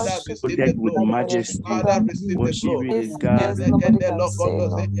I is Father, worship receive you the clothed with glory. for your majesty. Father, son. receive the Worship you, glory. the This God there's nobody Ezekende can say lokondo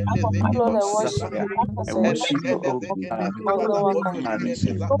no. zekende zeke Lord, I babale worship Messiah. you zakada. because I you're a worship you, Elekende O true zekende God, God, no zikala one O kondo can God, be.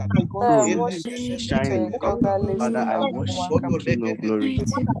 lekende zakada. Lord, I worship Elekende you because you're a zekende shining God that lokolo lives Father, in I love, zikala no one worship kondo can you, be. King of lekende glory.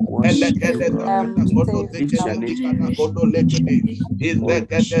 zeke. I worship you, Elekende God. zakanda I'm kondo safe, Lift zekende your I'm name, zikala free. kondo lekende. oh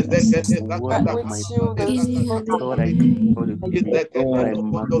Izekende Jesus. zekende Your word zakada of With my you, kababale there's zakada nothing. Lord, I kondo give lekende. you all the glory. Izekende Lord, I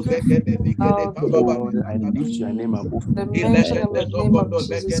lokondo magnify zekende zikede I'll kababale take God. I zakada. lift your name above the mention of Ilekende the name of zokondo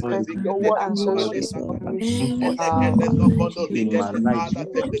Jesus all lekende the Christ. zikende Answers kababale your zakada. spirit. for Elekende zokondo in my zikende. life. Father,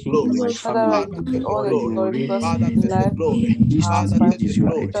 You are take the King in glory. my Father, we family. Father, give you take the all Father, the you glory. glory reign because Father, in take the life, glory. ages to our Father, take the ages. You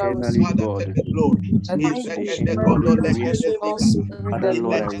are glory. Father, we eternally say Father, God. take the glory. that Age you to be age, Izekende God, kondo you praised. reign lekende All supreme. zikada. spirit Father, that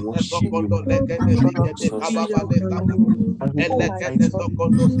Lord, I Ilekende worship you, zokondo lekende God of zikende Jesus. kababale zakada. God who Elekende provides,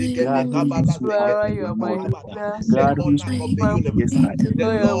 zokondo zikende God who kabala gives me out Wherever zekende of you the are my world, kabababada. healer, The God who monarch of the my says universe. I am The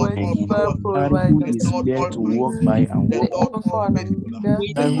Lord, you are Lord my mine. all divine powerful. God who The provider, is Lord there to walk almighty. by and The the walk Lord upon. Alpha all and faithful. Omega,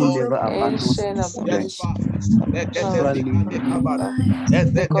 God The who Lord never all abandons righteous. Ancient his of Yes, children. Days.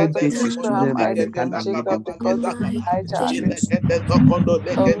 The God of Abraham, Isaac, and Jacob, the God of Elijah,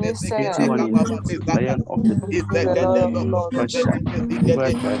 omniscient and the Lord of Lords.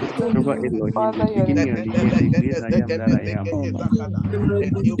 Father, you are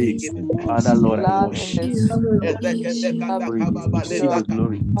Father, Lord, I land in worship this. receive the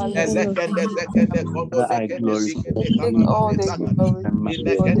glory. Father, I glorify Take you all the glory,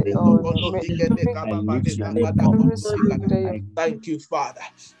 and all the honor. I lift your name up. Thank you, Father,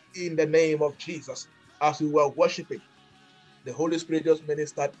 in the name of Jesus. As we were worshiping, the Holy Spirit just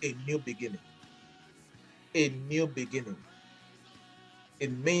ministered a new beginning. A new beginning.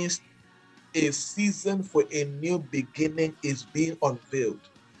 It means a season for a new beginning is being unveiled.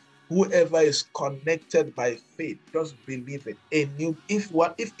 Whoever is connected by faith, just believe it. If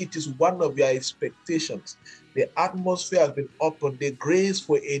it is one of your expectations, the atmosphere has been opened. The grace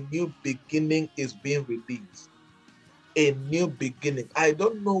for a new beginning is being released. A new beginning. I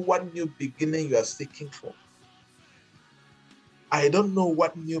don't know what new beginning you are seeking for. I don't know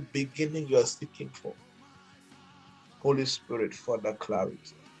what new beginning you are seeking for. Holy Spirit, for the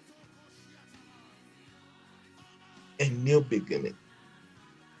clarity. A new beginning.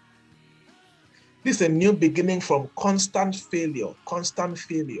 This is a new beginning from constant failure, constant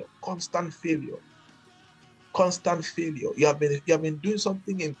failure, constant failure, constant failure. You have been doing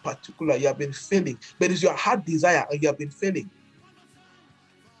something in particular, you have been failing, but it's your heart desire and you have been failing.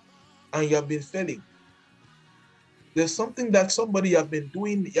 And you have been failing. There's something that somebody you have been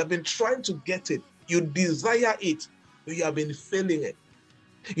doing, you have been trying to get it. You desire it, but you have been failing it.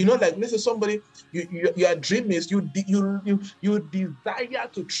 You know, like let's say somebody, your dream is you desire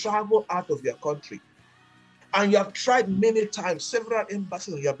to travel out of your country. And you have tried many times, several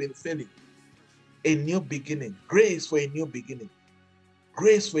embassies, and you have been failing. A new beginning. Grace for a new beginning.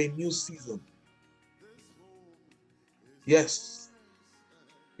 Grace for a new season. Yes.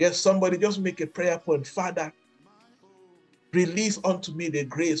 Yes, somebody just make a prayer point. Father, release unto me the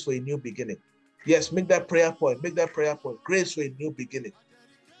grace for a new beginning. Yes, make that prayer point. Make that prayer point. Grace for a new beginning.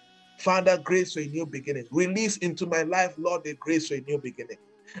 Father, grace for a new beginning. Release into my life, Lord, the grace for a new beginning.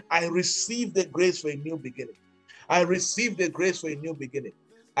 I receive the grace for a new beginning. I receive the grace for a new beginning.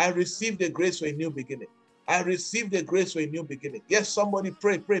 I receive the grace for a new beginning. I receive the grace for a new beginning. Yes, somebody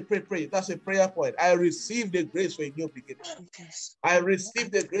pray, pray, pray, pray. That's a prayer point. I receive the grace for a new beginning. I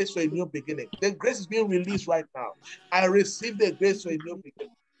receive the grace for a new beginning. The grace is being released right now. I receive the grace for a new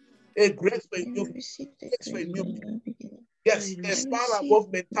beginning. A grace for a new beginning. Yes, a far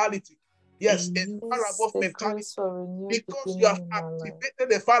above mentality. Yes, a far above mentality. Because you have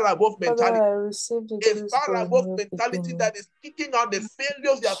activated a far above mentality. A far above mentality that is kicking out the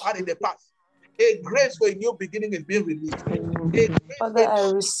failures you have had in the past. A grace for a new beginning is being released. Father, I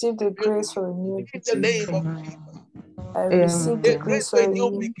receive the grace for a new beginning. In the name of Jesus. I receive the grace for a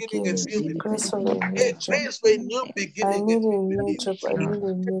new beginning is being released. A grace for a new beginning is being released. In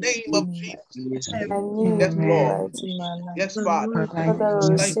the name of Jesus. I need Yes, a new Lord. light in my life. Yes, Father. Father,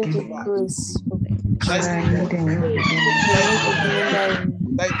 I receive Thank you, the Father. grace for Thank you, Lord. the new beginning that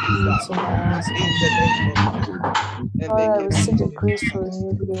you Thank you, need Father. to my house. In the name of Jesus. Father, I receive the grace for a new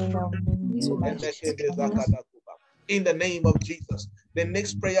beginning that will bring me to my In the name of Jesus. The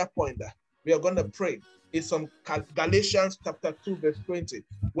next prayer point that we are going to pray is from Galatians chapter 2, verse 20,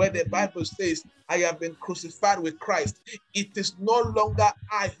 where the Bible says, I have been crucified with Christ. It is no longer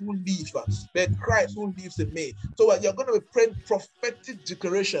I who live, but Christ who lives in me. So you're going to be praying prophetic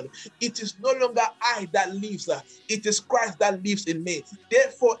declaration. It is no longer I that lives, it is Christ that lives in me.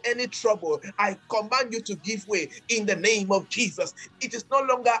 Therefore, any trouble, I command you to give way in the name of Jesus. It is no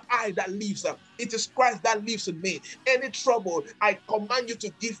longer I that lives, it is Christ that lives in me. Any trouble, I command you to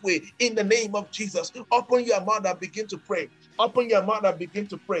give way in the name of Jesus. Open your mouth and begin to pray. Open your mouth and begin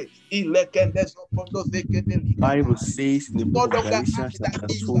to pray. Bible says in the book of Galatians chapter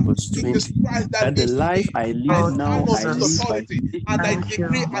 2 verse 20 that the life I live now I live by faith in the man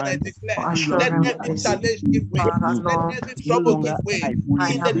Let every challenge give way. Let every no trouble longer give way. I who In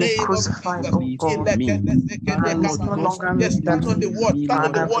live the but name of Christ Jesus. lives in me. Father Lord, cause me Yes, to stand live on the in word. me, Stand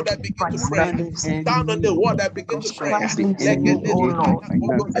on the Lord. word and begin to pray. Command Stand on the any word and begin to pray. any delay in my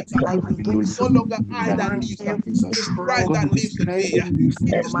finances to It be is no glorified. longer I In the that name lives. of It Jesus. is Christ Cause that lives in me.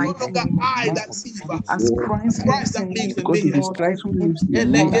 It is no longer I that live. As Christ Christ lives that in lives me, in Because me. it is Lord, I Christ who begin lives to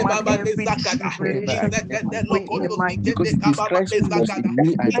in me that command I can every function wherever I tribulation to set my give way in foot. the mighty Because name it of is Christ who lives in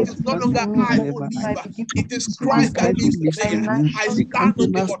me, I It can is no Jesus. longer function In me, I who wherever I live. I am. begin to It is It is Christ that command Christ who every lives in lives me. in me. I financial The stand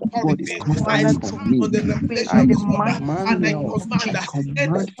on the countenance of difficulty, God is authority. I constantly Father, on to stand on me. the give way revelation I in of the God. mighty And command I name now. of command I Jesus.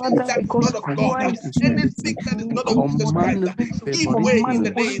 command anything Father, that is because I not of God, command Christ lives instability. anything that is in me, I not of oh Jesus God, I Christ, command begin to give way in favoritism command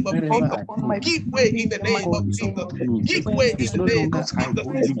the Holy name of wherever God Jesus. I upon my go. Give way family in in the the name of mighty God is name Jesus. of upon me. Give Jesus. way It in is the no name longer of Because I Jesus.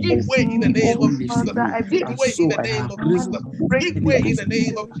 who Christ lives Give in lives way me. in in the me, It is name oh of who lives Jesus. in Father, me. I Give And way begin in so the I name have to of raised command Jesus. an Give breakthrough opening way in the business.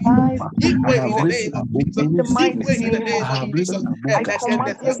 name in of Jesus. life Jehovah, of Give I way have in the God risen name of above Jesus. in any the Give mighty way sickness. in the name name of I of have Jesus. Jesus. risen above I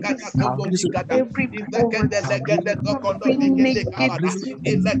command disappointment. every I have risen sickness, above every disappointment. I have poverty, risen above every disappointment. I have negative risen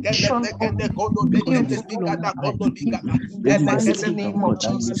above situation disappointment. of Because it is no evil longer I who live. in the It is the mighty Spirit of name of God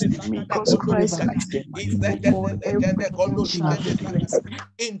that lives Jesus. in me. Because Wherever Christ I lives set in my me, oh foot, God, every knee shall be goodness blessed.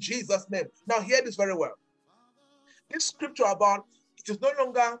 In Jesus' name. Now, hear this very well. This scripture about it is no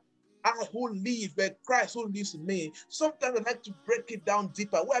longer I who live, but Christ who lives in me. Sometimes I like to break it down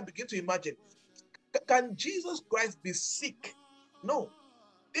deeper, where I begin to imagine, can Jesus Christ be sick? No.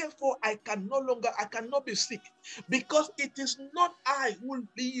 Therefore, I cannot be sick, because it is not I who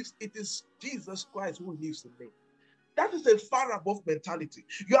lives, it is Jesus Christ who lives in me. That is a far above mentality.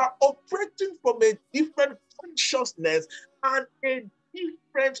 You are operating from a different consciousness and a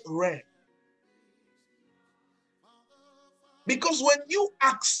different realm. Because when you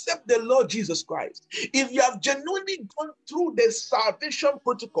accept the Lord Jesus Christ, if you have genuinely gone through the salvation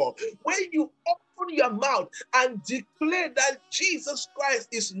protocol, when you open your mouth and declare that Jesus Christ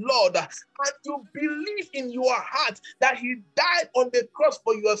is Lord, and you believe in your heart that he died on the cross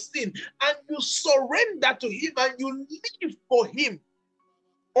for your sin, and you surrender to him and you live for him,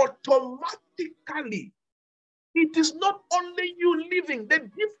 automatically, it is not only you living. The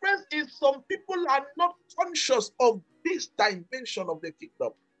difference is some people are not conscious of this dimension of the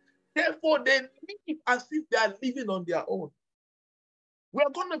kingdom. Therefore, they live as if they are living on their own. We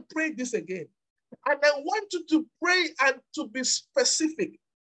are going to pray this again. And I want you to pray and to be specific.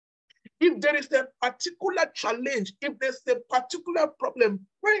 If there is a particular challenge, if there's a particular problem,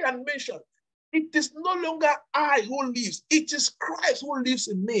 pray and mention. It is no longer I who lives. It is Christ who lives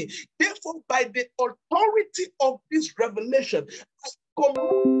in me. Therefore, by the authority of this revelation, I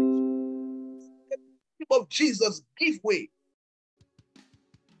command the name of Jesus, give way.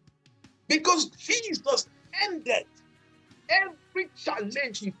 Because Jesus ended every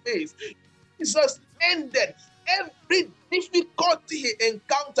challenge he faced. Jesus ended every difficulty he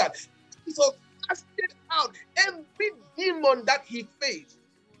encountered. Jesus casted out every demon that he faced.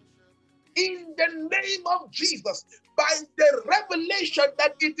 In the name of Jesus, by the revelation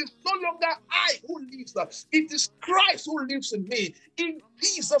that it is no longer I who lives, it is Christ who lives in me. In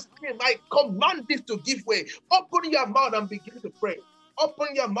Jesus' name, I command this to give way. Open your mouth and begin to pray. Open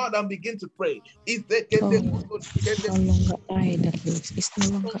your mouth and begin to pray. Is there No longer I that lives. It's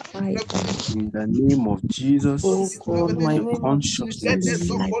no longer I that lives. In the name of Oh Jesus, God, let my your name of consciousness Jesus,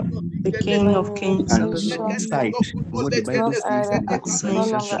 Life the be King became of Kings and and the be Lord of inside Lords. what the It's Bible not I says in that the book of it's no assigned Galatians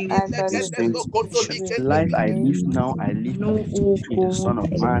longer chapter to I 2 that verse lives, give but 20. it is It Christ says, in life the I live name of now, I Jesus. live by no, the oh faith in the Son God,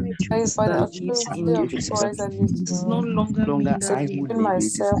 of the Man That is by who the that loved me lives and in authority of gave me. himself Christ that for lives me. It's in no me. It is longer no longer me It's that I who accepting lives. live,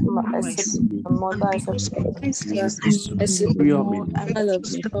 it is myself, my, Christ. in me. my mother, And accept because Christ It is lives the in me, superior Lord, me. I myself, just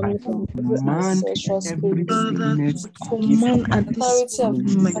step I from every command ancestral assignment. every spirit. Father, sickness I to give command way at this Authority of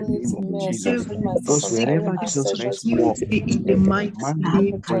me in moment the infirmity, name of may I Jesus. subdue every myself Because and every wherever sickness Jesus ancestral Christ spirit. walked, give way in the he mighty commanded name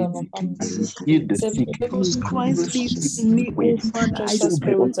Every prayer of in my authority family. and he Jesus. healed the Say, sick. Because Those Christ lives sick in give me, way. oh Father, I So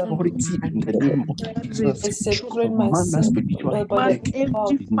ancestral by spirit of command authority in the name of Jesus, I we separate command that myself spiritual by the command headache power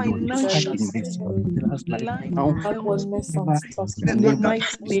every of to be that nullified financial in lives this in me. individual's life life, now. health, Backwardness and Wherever in suffering. the in the name of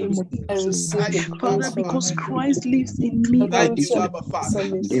mighty name Jesus, of I Jesus. receive the Father, grace of because God. Christ lives in me, Thank Authority you, of to Abba Christ Father. that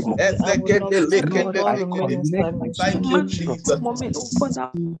in the lives name in of me. I will not I will Lord, not I remain in connect stagnation. Thank myself you, command at this Jesus. moment, oh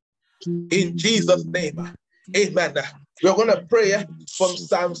Father, In Jesus' name. Amen. We're going to pray from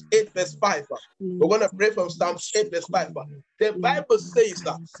Psalms 8, verse 5. We're going to pray from Psalms 8, verse 5. The Bible says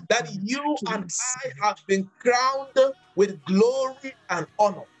that you and I have been crowned with glory and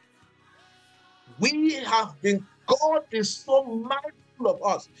honor. We have been, God is so mindful of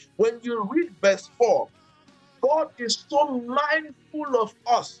us. When you read verse 4, God is so mindful of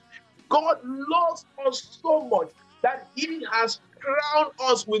us. God loves us so much that he has crowned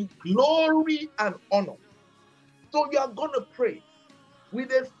us with glory and honor. So you are going to pray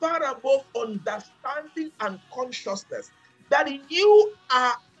with a far above understanding and consciousness that you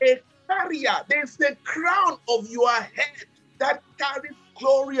are a carrier. There's a crown of your head that carries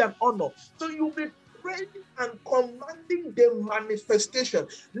glory and honor. So you'll be praying and commanding the manifestation.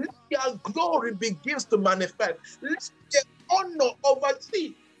 Let your glory begins to manifest. Let the honor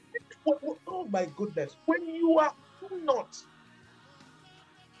oversee. Oh my goodness. When you are honored,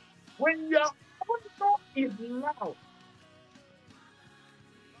 when your honor is loud,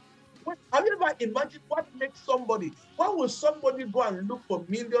 have you ever imagined what makes somebody? Why will somebody go and look for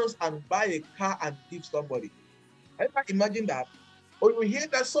millions and buy a car and give somebody? Have you ever imagined that? Or you hear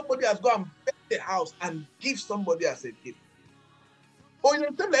that somebody has gone and built a house and give somebody as a gift? Or you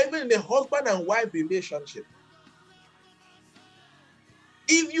tell that even in a husband and wife relationship,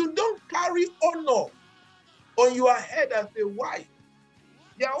 if you don't carry honor on your head as a wife,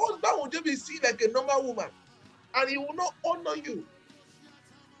 your husband will just be seen like a normal woman and he will not honor you.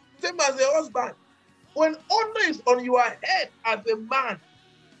 Same as a husband. When honor is on your head as a man,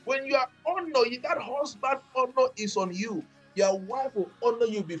 when you are honored, that husband honor is on you. Your wife will honor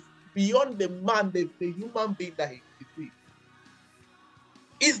you beyond the man, the human being that he is.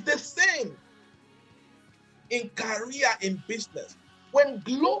 It's the same in career, in business. When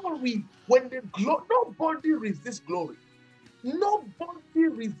nobody resists glory. Nobody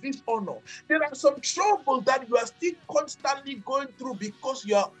resists honor. There are some troubles that you are still constantly going through because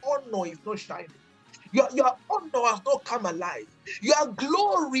your honor is not shining. Your honor has not come alive. Your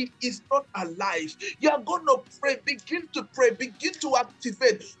glory is not alive. You are going to pray, begin to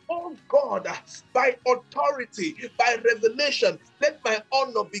activate. Oh God, by authority, by revelation, let my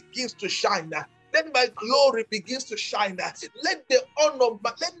honor begins to shine. Let my glory begins to shine. Let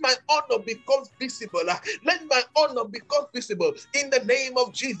my honor become visible. Let my honor become visible. In the name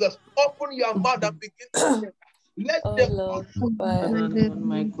of Jesus, open your mouth and begin to pray. Let Oh the Lord, by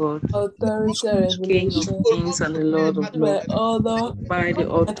My God, authority and King of revelation, kings and the Lord of my lords, honor by the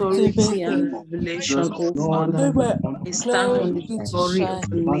authority and activated. revelation, oh Father, Let my I stand glory on the begin to glory of shine.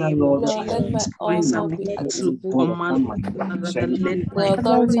 the name of Lord, let my Jesus Christ honor and be begin to activated. command, Father, that let The my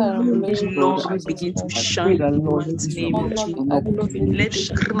authority and revelation of glory Jesus begin to Christ. shine in the mighty name of Honor be Jesus. Let the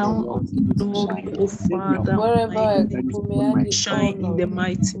activated. Let crown it of begin to glory, shine. oh Father, on Wherever my I head go, may I be shine in the honored.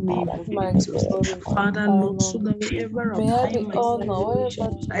 mighty name of Let my Jesus. glory Father, Lord, so honor. that wherever I May I find be myself, honored wherever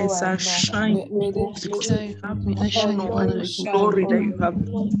I go I shall knock. shine, oh God, May because the I have the my honor and glory the shine glory that forth. you have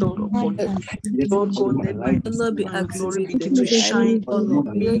bestowed upon me. Let Lord God, let my honor be and glory begin activated. to May I be shine in honored.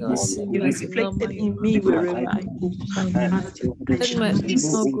 May they me, not see be me as a reflected normal in human me being. wherever I go. Father, I Let my shall be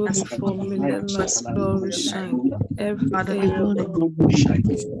honor seen go as before me. a Let my person in glory your life. shine every Father, area Lord, of let my my life. glory shine.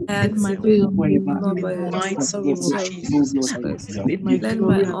 I Let my activate honor in by the the mighty name authority of of Jesus. Jesus I Christ. activate my Let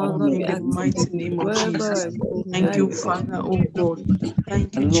glory my and honor honor be in the mighty activated. name of Wherever Jesus. I go, may Thank I you, be Father, honored. oh God.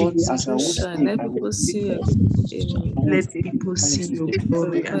 Thank you, Begin Jesus. to shine. Let people see in me. Let people see your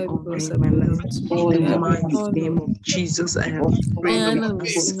glory and Wherever I honor go, I in my life. belong to. In the May I be mighty name honored. of Jesus, I have May prayed I with not be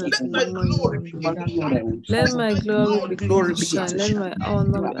seen as Let a my thanksgiving. normal glory human begin being. to shine. Let Let my my glory glory begin begin Glory to to begin shine. shine. to Let shine. my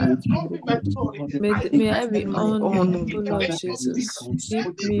honor be activated. My glory. May I be Let my honored, honor O be Lord activated. Jesus.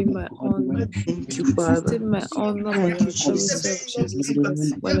 Give me my honor. Thank you, Father. Take my honor by Thank the you, In the authority of Jesus. name of Jesus Jesus.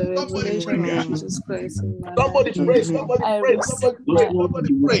 Christ, by Yes, the somebody revelation pray. of Amen. Jesus Christ in my life. Somebody pray. Amen. Somebody I pray. Somebody receive pray. my Somebody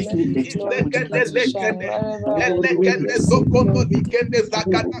honor. pray. Let my glory begin to shine wherever I go. May they see glory.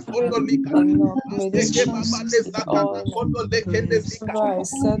 Wherever I knock, may they see honor. Yes. Wherever I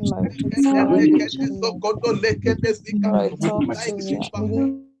set my foot, may I be honored. Wherever I talk to me, may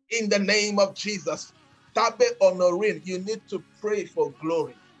they In the name of Jesus. Tabe honorin, you need to pray for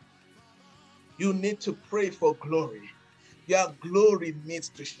glory. You need to pray for glory. Your glory needs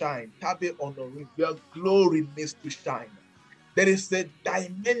to shine. Tabe honorin, your glory needs to shine. There is a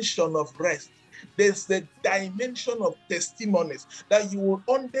dimension of rest. There's a dimension of testimonies that you will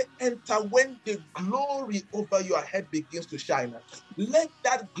only enter when the glory over your head begins to shine. Let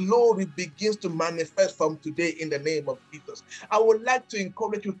that glory begins to manifest from today in the name of Jesus. I would like to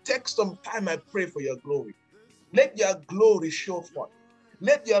encourage you, take some time and pray for your glory. Let your glory show forth.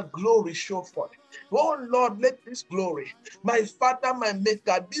 Let your glory show forth. Oh Lord, let this glory, my Father, my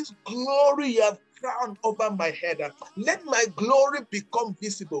Maker, this glory you have crowned over my head, let my glory become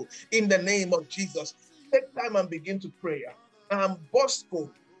visible in the name of Jesus. Take time and begin to pray.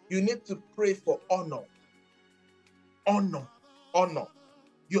 Bosco, you need to pray for honor. Honor. Honor.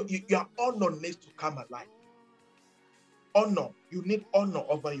 Your honor needs to come alive. Honor. You need honor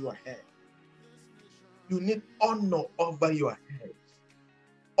over your head. You need honor over your head.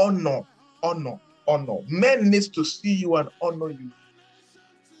 Honor, honor, honor. Men need to see you and honor you.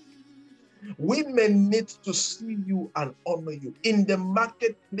 Women need to see you and honor you. In the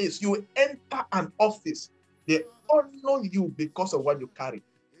marketplace, you enter an office, they honor you because of what you carry.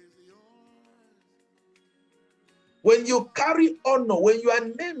 When you carry honor, when your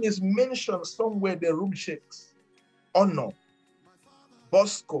name is mentioned somewhere, the room shakes. Honor.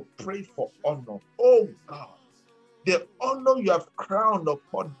 Bosco, pray for honor. Oh God, the honor you have crowned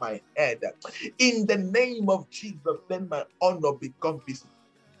upon my head. In the name of Jesus, let my honor become visible.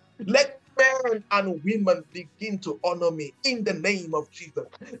 Let men and women begin to honor me in the name of Jesus.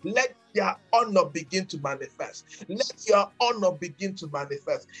 Let their honor begin to manifest. Let your honor begin to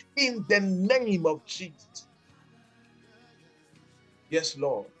manifest in the name of Jesus. Yes,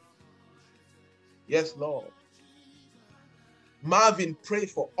 Lord. Yes, Lord. Marvin, pray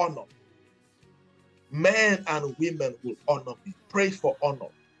for honor. Men and women will honor me. Pray for honor.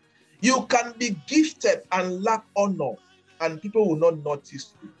 You can be gifted and lack honor, and people will not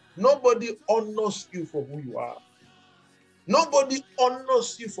notice you. Nobody honors you for who you are. Nobody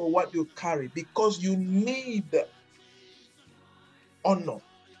honors you for what you carry, because you need honor.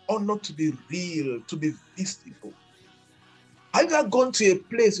 Honor to be real, to be visible. Have you ever gone to a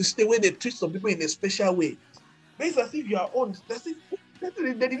place, you stay where they treat some people in a special way? It's as if you are owned. As if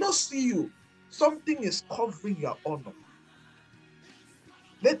they did not see you. Something is covering your honor.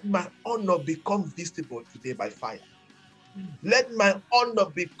 Let my honor become visible today by fire. Let my honor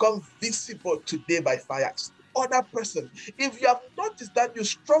become visible today by fire. Other person, if you have noticed that you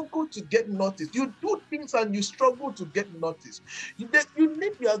struggle to get noticed, you do things and you struggle to get noticed, you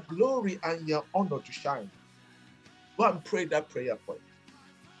need your glory and your honor to shine. Go and pray that prayer point.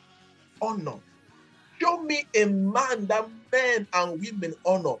 Honor. Show me a man that men and women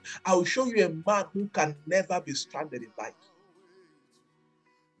honor. I will show you a man who can never be stranded in life.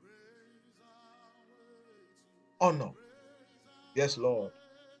 Honor. Yes, Lord.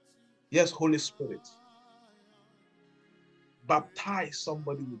 Yes, Holy Spirit. Baptize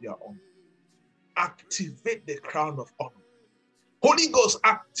somebody with your honor. Activate the crown of honor. Holy Ghost,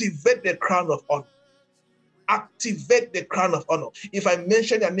 activate the crown of honor. Activate the crown of honor. If I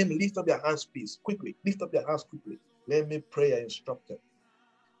mention your name, lift up your hands, please. Quickly. Lift up your hands quickly. Let me pray and instruct them.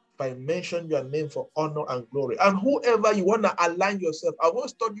 If I mention your name for honor and glory, and whoever you want to align yourself, I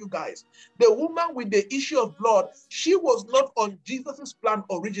once told you guys, the woman with the issue of blood, she was not on Jesus' plan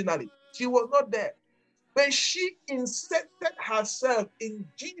originally. She was not there. But she inserted herself in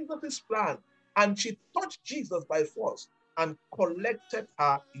Jesus' plan, and she touched Jesus by force and collected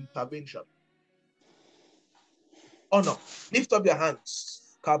her intervention. Honor. Lift up your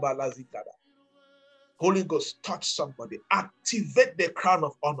hands. Holy Ghost, touch somebody. Activate the crown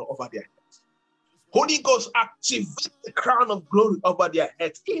of honor over their heads. Holy Ghost, activate the crown of glory over their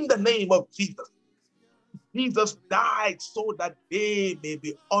heads in the name of Jesus. Jesus died so that they may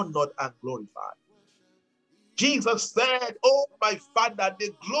be honored and glorified. Jesus said, oh, my Father,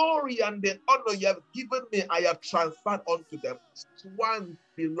 the glory and the honor you have given me, I have transferred unto them. One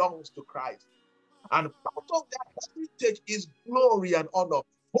belongs to Christ. And part of that heritage is glory and honor.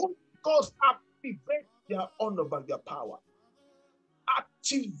 Holy Ghost, activate their honor by your power.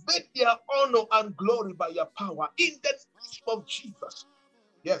 Activate their honor and glory by your power in the name of Jesus.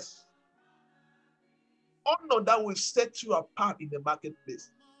 Yes. Honor that will set you apart in the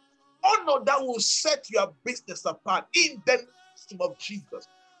marketplace. Honor that will set your business apart in the name of Jesus.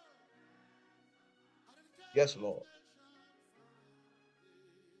 Yes, Lord.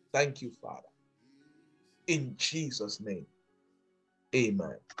 Thank you, Father. In Jesus' name.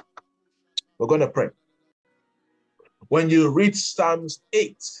 Amen. We're going to pray. When you read Psalms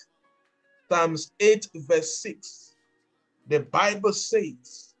 8 verse 6, the Bible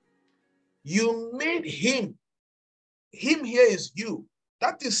says, you made him here is you.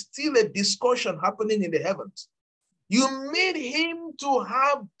 That is still a discussion happening in the heavens. You made him to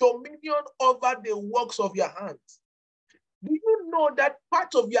have dominion over the works of your hands. Do you know that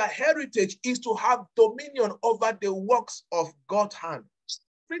part of your heritage is to have dominion over the works of God's hand?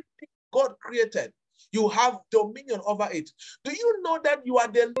 Everything God created, you have dominion over it. Do you know that you are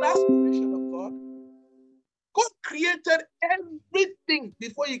the last creation of God? God created everything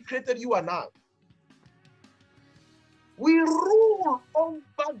before he created you and I. We rule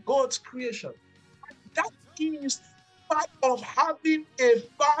over God's creation. That is part of having a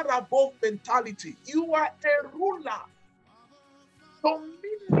far above mentality. You are a ruler.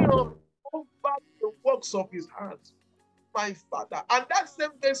 Dominion over the works of his hands, my Father. And that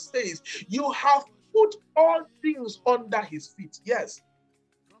same verse says, you have put all things under his feet. Yes.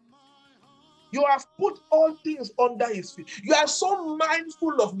 You have put all things under his feet. You are so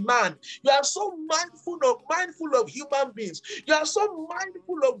mindful of man. You are so mindful of human beings. You are so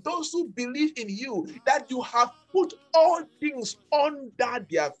mindful of those who believe in you that you have put all things under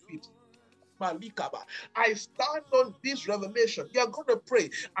their feet. I stand on this revelation. You are going to pray.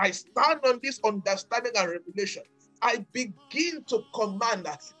 I stand on this understanding and revelation I begin to command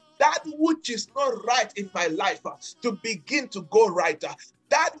that which is not right in my life to begin to go right.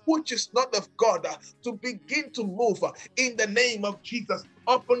 That which is not of God to begin to move in the name of Jesus.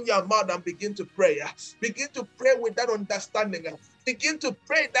 Open your mouth and begin to pray. Begin to pray with that understanding. Begin to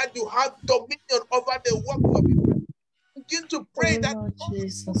pray that you have dominion over the works of it. Begin to pray that Lord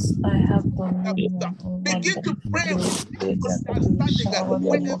Jesus, I have dominion over begin to pray with the understanding,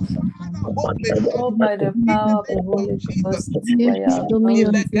 with a Father of Oh, by the mentality in power of the the name of Holy Jesus. Ghost, by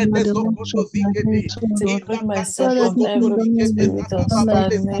dominion authority, over the works of my hands, O Lord. separate myself Father, from give me every dominion spirit of over my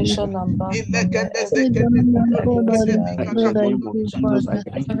stagnation and backwardness, give me every dominion spirit over against the marriage, people In the that name you of give, Jesus, I Father.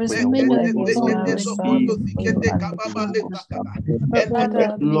 thank you every for your spirit word, Dominion O against Lord, over that my marriage is bow able family. before to you do and declare exceedingly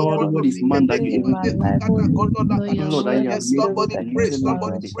Father, Lord, Lord, what is man that you anything are in my mindful life, of? Lord, I every am made, spirit I against lifted up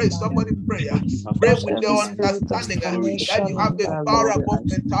by marriage the in my life, Lord, you have Pray crush with caused the every me to spirit of understanding flourish. that you stagnation have and the That, far Lord, backwardness. above I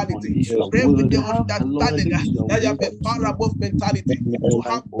stand on mentality. this, your Pray with word. the I have And Lord, understanding this is your that you word have that the is far able above mentality to to life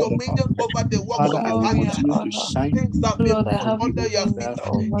have over me. dominion over the works Father, of I his will glory hands. and continue to honor. shine Things have been Lord, I placed have on under this your dominion feet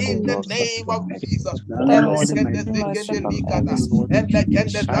behalf in over the the in name the of works of name my of Jesus. hand. Jesus. That, I Lord, separate my myself destiny, from that, every Lord, spirit is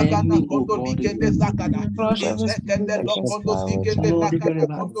against shining, oh God, in the crush every spirit against marriage and Lord,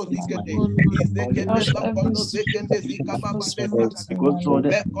 wherever I backwardness in put my my life. Lord, Crush every evil spirit in because my Lord, life.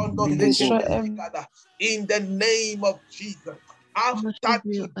 I believe, oh Destroy every In the name of Jesus. After Worship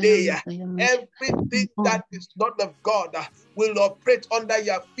you, I today, am that I am. everything that is not of God will operate under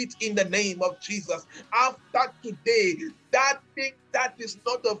your feet in the name of Jesus. After today, that thing that is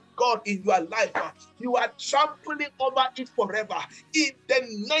not of God in your life, you are trampling over it forever in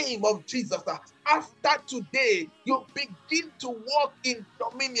the name of Jesus. After today, you begin to walk in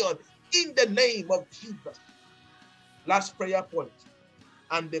dominion in the name of Jesus. Last prayer point.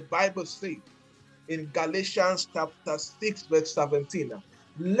 And the Bible says in Galatians chapter 6, verse 17,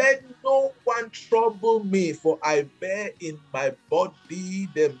 let no one trouble me, for I bear in my body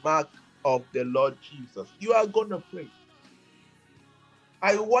the mark of the Lord Jesus. You are going to pray.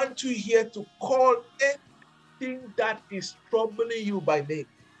 I want you here to call anything that is troubling you by name.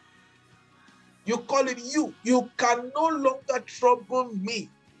 You call it you. You can no longer trouble me,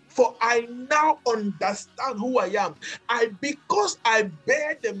 for I now understand who I am. Because I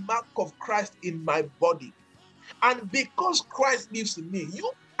bear the mark of Christ in my body, and because Christ lives in me,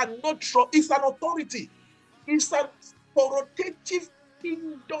 you cannot trouble. It's an authority. It's an authoritative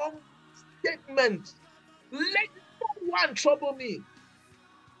kingdom statement. Let no one trouble me.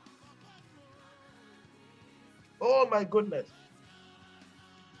 Oh my goodness.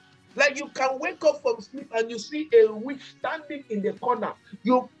 Like you can wake up from sleep and you see a witch standing in the corner.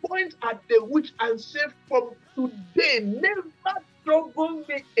 You point at the witch and say, from today, never trouble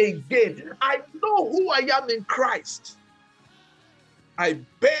me again. I know who I am in Christ. I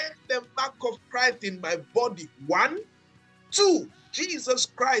bear the mark of Christ in my body. 1, 2, Jesus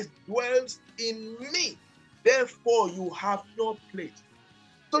Christ dwells in me. Therefore, you have no place.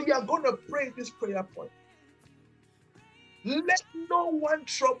 So you are going to pray this prayer point. Let no one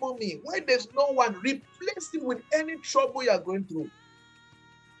trouble me. When there's no one, replace it with any trouble you are going through.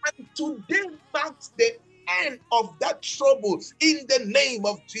 And today marks the end of that trouble in the name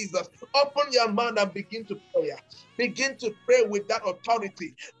of Jesus. Open your mouth and begin to pray. Begin to pray with that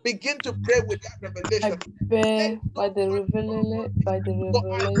authority. Begin to pray with that I revelation. bear by the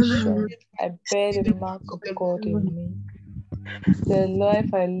revelation, I bear the mark of God in me. The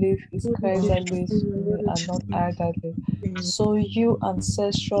life I live is Christ that lives in me and not I that live. So you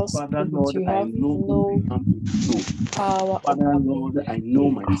ancestral Father, spirit, Lord, you I have know who no I am. No. power Father, over me. Lord, I know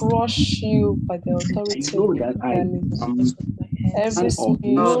We myself. crush you by the I authority of know that I that lives in am me. Every son of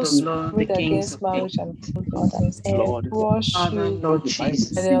no spirit against marriage and backwardness, we Lord. crush you Because the Bible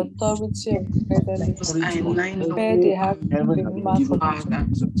by the says, authority of Christ that lives in authority me. on Where they earth have and heaven the has been mark given of unto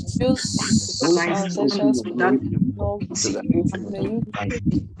Jesus. you Those who walk ancestral in your glory spirit, in the name of no Jesus, I place.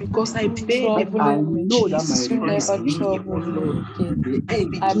 give May unto you life. But I troubling me. know that my You Redeemer never lives. trouble me again. The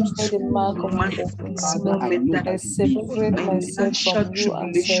end I is bear the mark of God in Father, me. I know I that He lives. separate myself from you,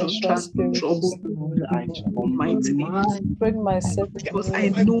 ancestral spirit of Lord, I stagnation. command Separate myself from you,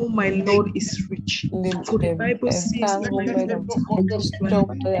 entanglement. Stop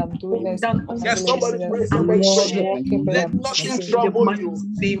that I'm doing this, Yes, entangling somebody me, that pray, is somebody pray. walking by Let I'm nothing seeing. trouble you.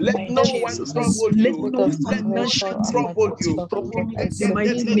 Let no Every one trouble you. spirit of Let no stagnation one and trouble you. backward, I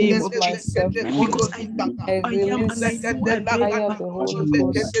separate myself from you. I release the fire of the Holy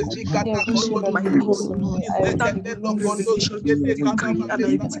Ghost. Every spirit that lives in me, I release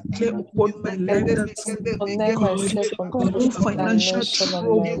it. I disconnect myself from every stagnation of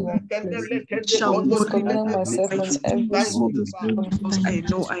my workplace. Disconnect myself from every spirit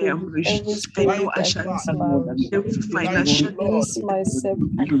against marriage. Release myself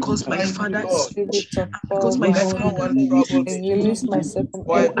from every spirit of poverty. Release myself from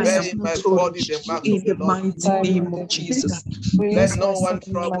every spirit of stagnation. Release myself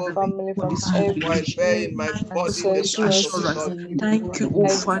and my family from every ancestral seed.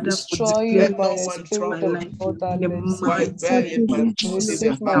 I destroy you by the spirit of God that lives in me.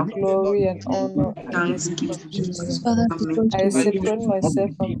 Receive my glory and honor in the name of Jesus. I separate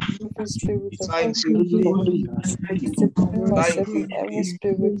myself from every spirit of poverty. I separate myself from every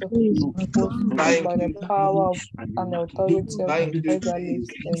spirit of poverty by the power of and authority of Christ that lives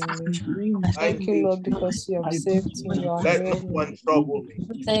in me. Thank you, Lord, because you have saved me, you are healed me.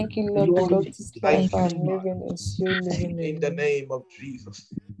 Thank you, Lord, because this life I'm living is you living In in the me. name of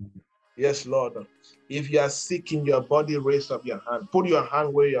Jesus. Yes, Lord. If you are sick in your body, raise up your hand. Put your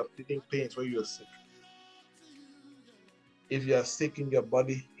hand where you are feeling pains, where you are sick. If you are sick in your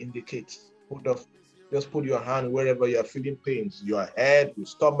body, indicate. Just put your hand wherever you are feeling pains, your head, your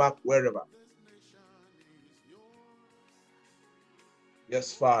stomach, wherever.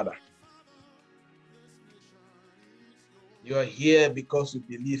 Yes, Father. You are here because you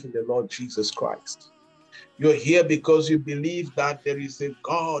believe in the Lord Jesus Christ. You're here because you believe that there is a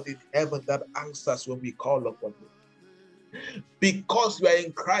God in heaven that answers when we call upon him. Because you are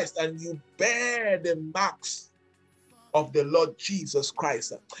in Christ and you bear the marks of the Lord Jesus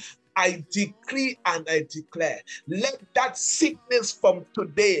Christ, I decree and I declare, let that sickness from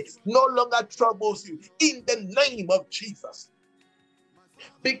today no longer troubles you in the name of Jesus.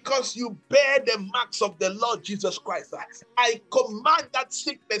 Because you bear the marks of the Lord Jesus Christ, I command that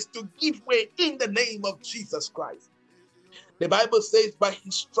sickness to give way in the name of Jesus Christ. The Bible says, by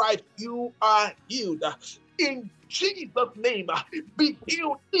his stripes you are healed. In Jesus' name, be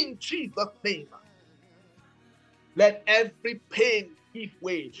healed in Jesus' name. Let every pain give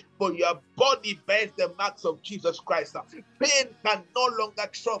way, for your body bears the marks of Jesus Christ. Pain can no longer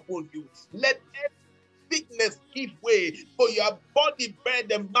trouble you. Let every sickness give way, for your body bear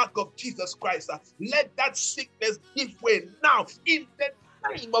the mark of Jesus Christ. Let that sickness give way now in the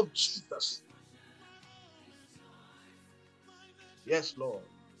name of Jesus. Yes, Lord.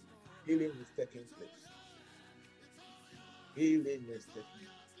 Healing is taking place. Healing is taking place.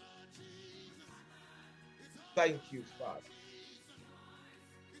 Thank you, Father.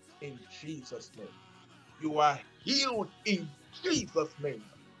 In Jesus' name. You are healed in Jesus' name.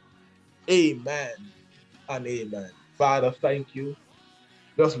 Amen and amen. Father, thank you.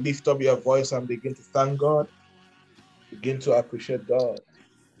 Just lift up your voice and begin to thank God. Begin to appreciate God.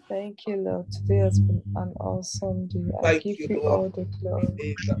 Thank you, Lord. Today has been an awesome day. I Thank give you, you Lord. all the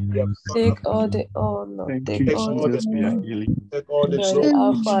glory. You have Take all the honor. Thank Take you, all the Jesus, for your glory. healing. take all the You are the glory.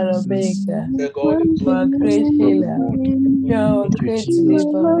 Alpha and Jesus. Omega. Take all the You are glory. a great Lord healer. God, You are a thank you, great Jesus,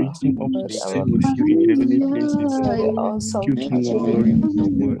 for deliverer. raising up You are to the sit with you in heavenly places. you are the awesome King of King. glory for your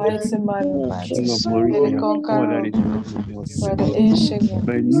word. Mighty man in King battle. of glory You are for the your power conqueror that of is God. working in us. You are the ancient of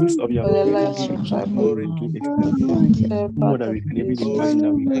By the days. means of your You are the blood, lion we of the can tribe of Glory. do Judah. exceedingly You are the more path than of we can even peace. imagine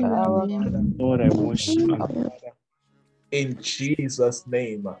that we Thank can you, do. Our Father. Lord, I worship you. Father. In Jesus'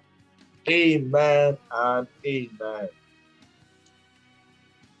 name. Amen and amen.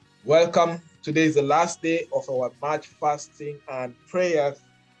 Welcome. Today is the last day of our March fasting and prayers.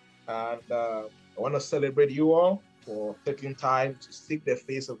 And I want to celebrate you all for taking time to seek the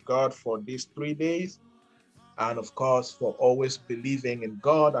face of God for these 3 days. And of course, for always believing in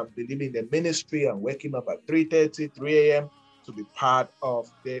God and believing in the ministry and waking up at 3:30, 3 a.m. to be part of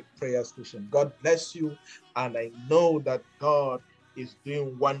the prayer station. God bless you. And I know that God is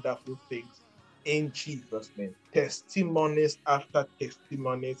doing wonderful things in Jesus' name. Testimonies after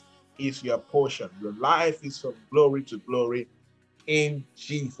testimonies is your portion. Your life is from glory to glory in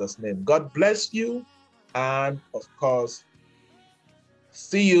Jesus' name. God bless you. And of course,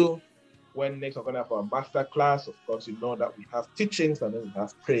 see you when next we're going to have our master class. Of course, you know that we have teachings and then we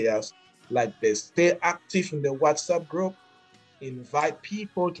have prayers like this. Stay active in the WhatsApp group. Invite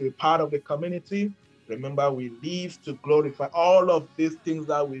people to be part of the community. Remember, we live to glorify. All of these things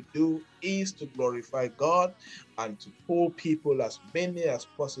that we do is to glorify God and to pull people, as many as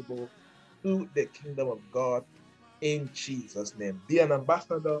possible, to the kingdom of God in Jesus' name. Be an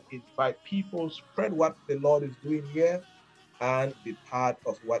ambassador, invite people, spread what the Lord is doing here, and be part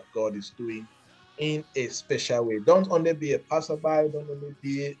of what God is doing in a special way. Don't only be a passerby, don't only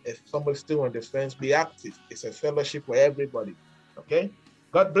be somebody still on the fence, be active. It's a fellowship for everybody. Okay?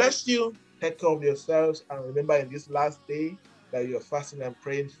 God bless you. Take care of yourselves. And remember, in this last day, that you're fasting and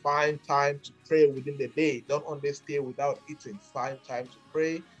praying, find time to pray within the day. Don't only stay without eating. Find time to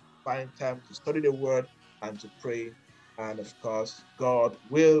pray, find time to study the word and to pray. And of course, God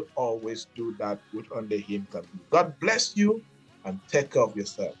will always do that which only Him can do. God bless you and take care of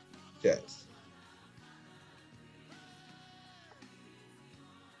yourself. Cheers.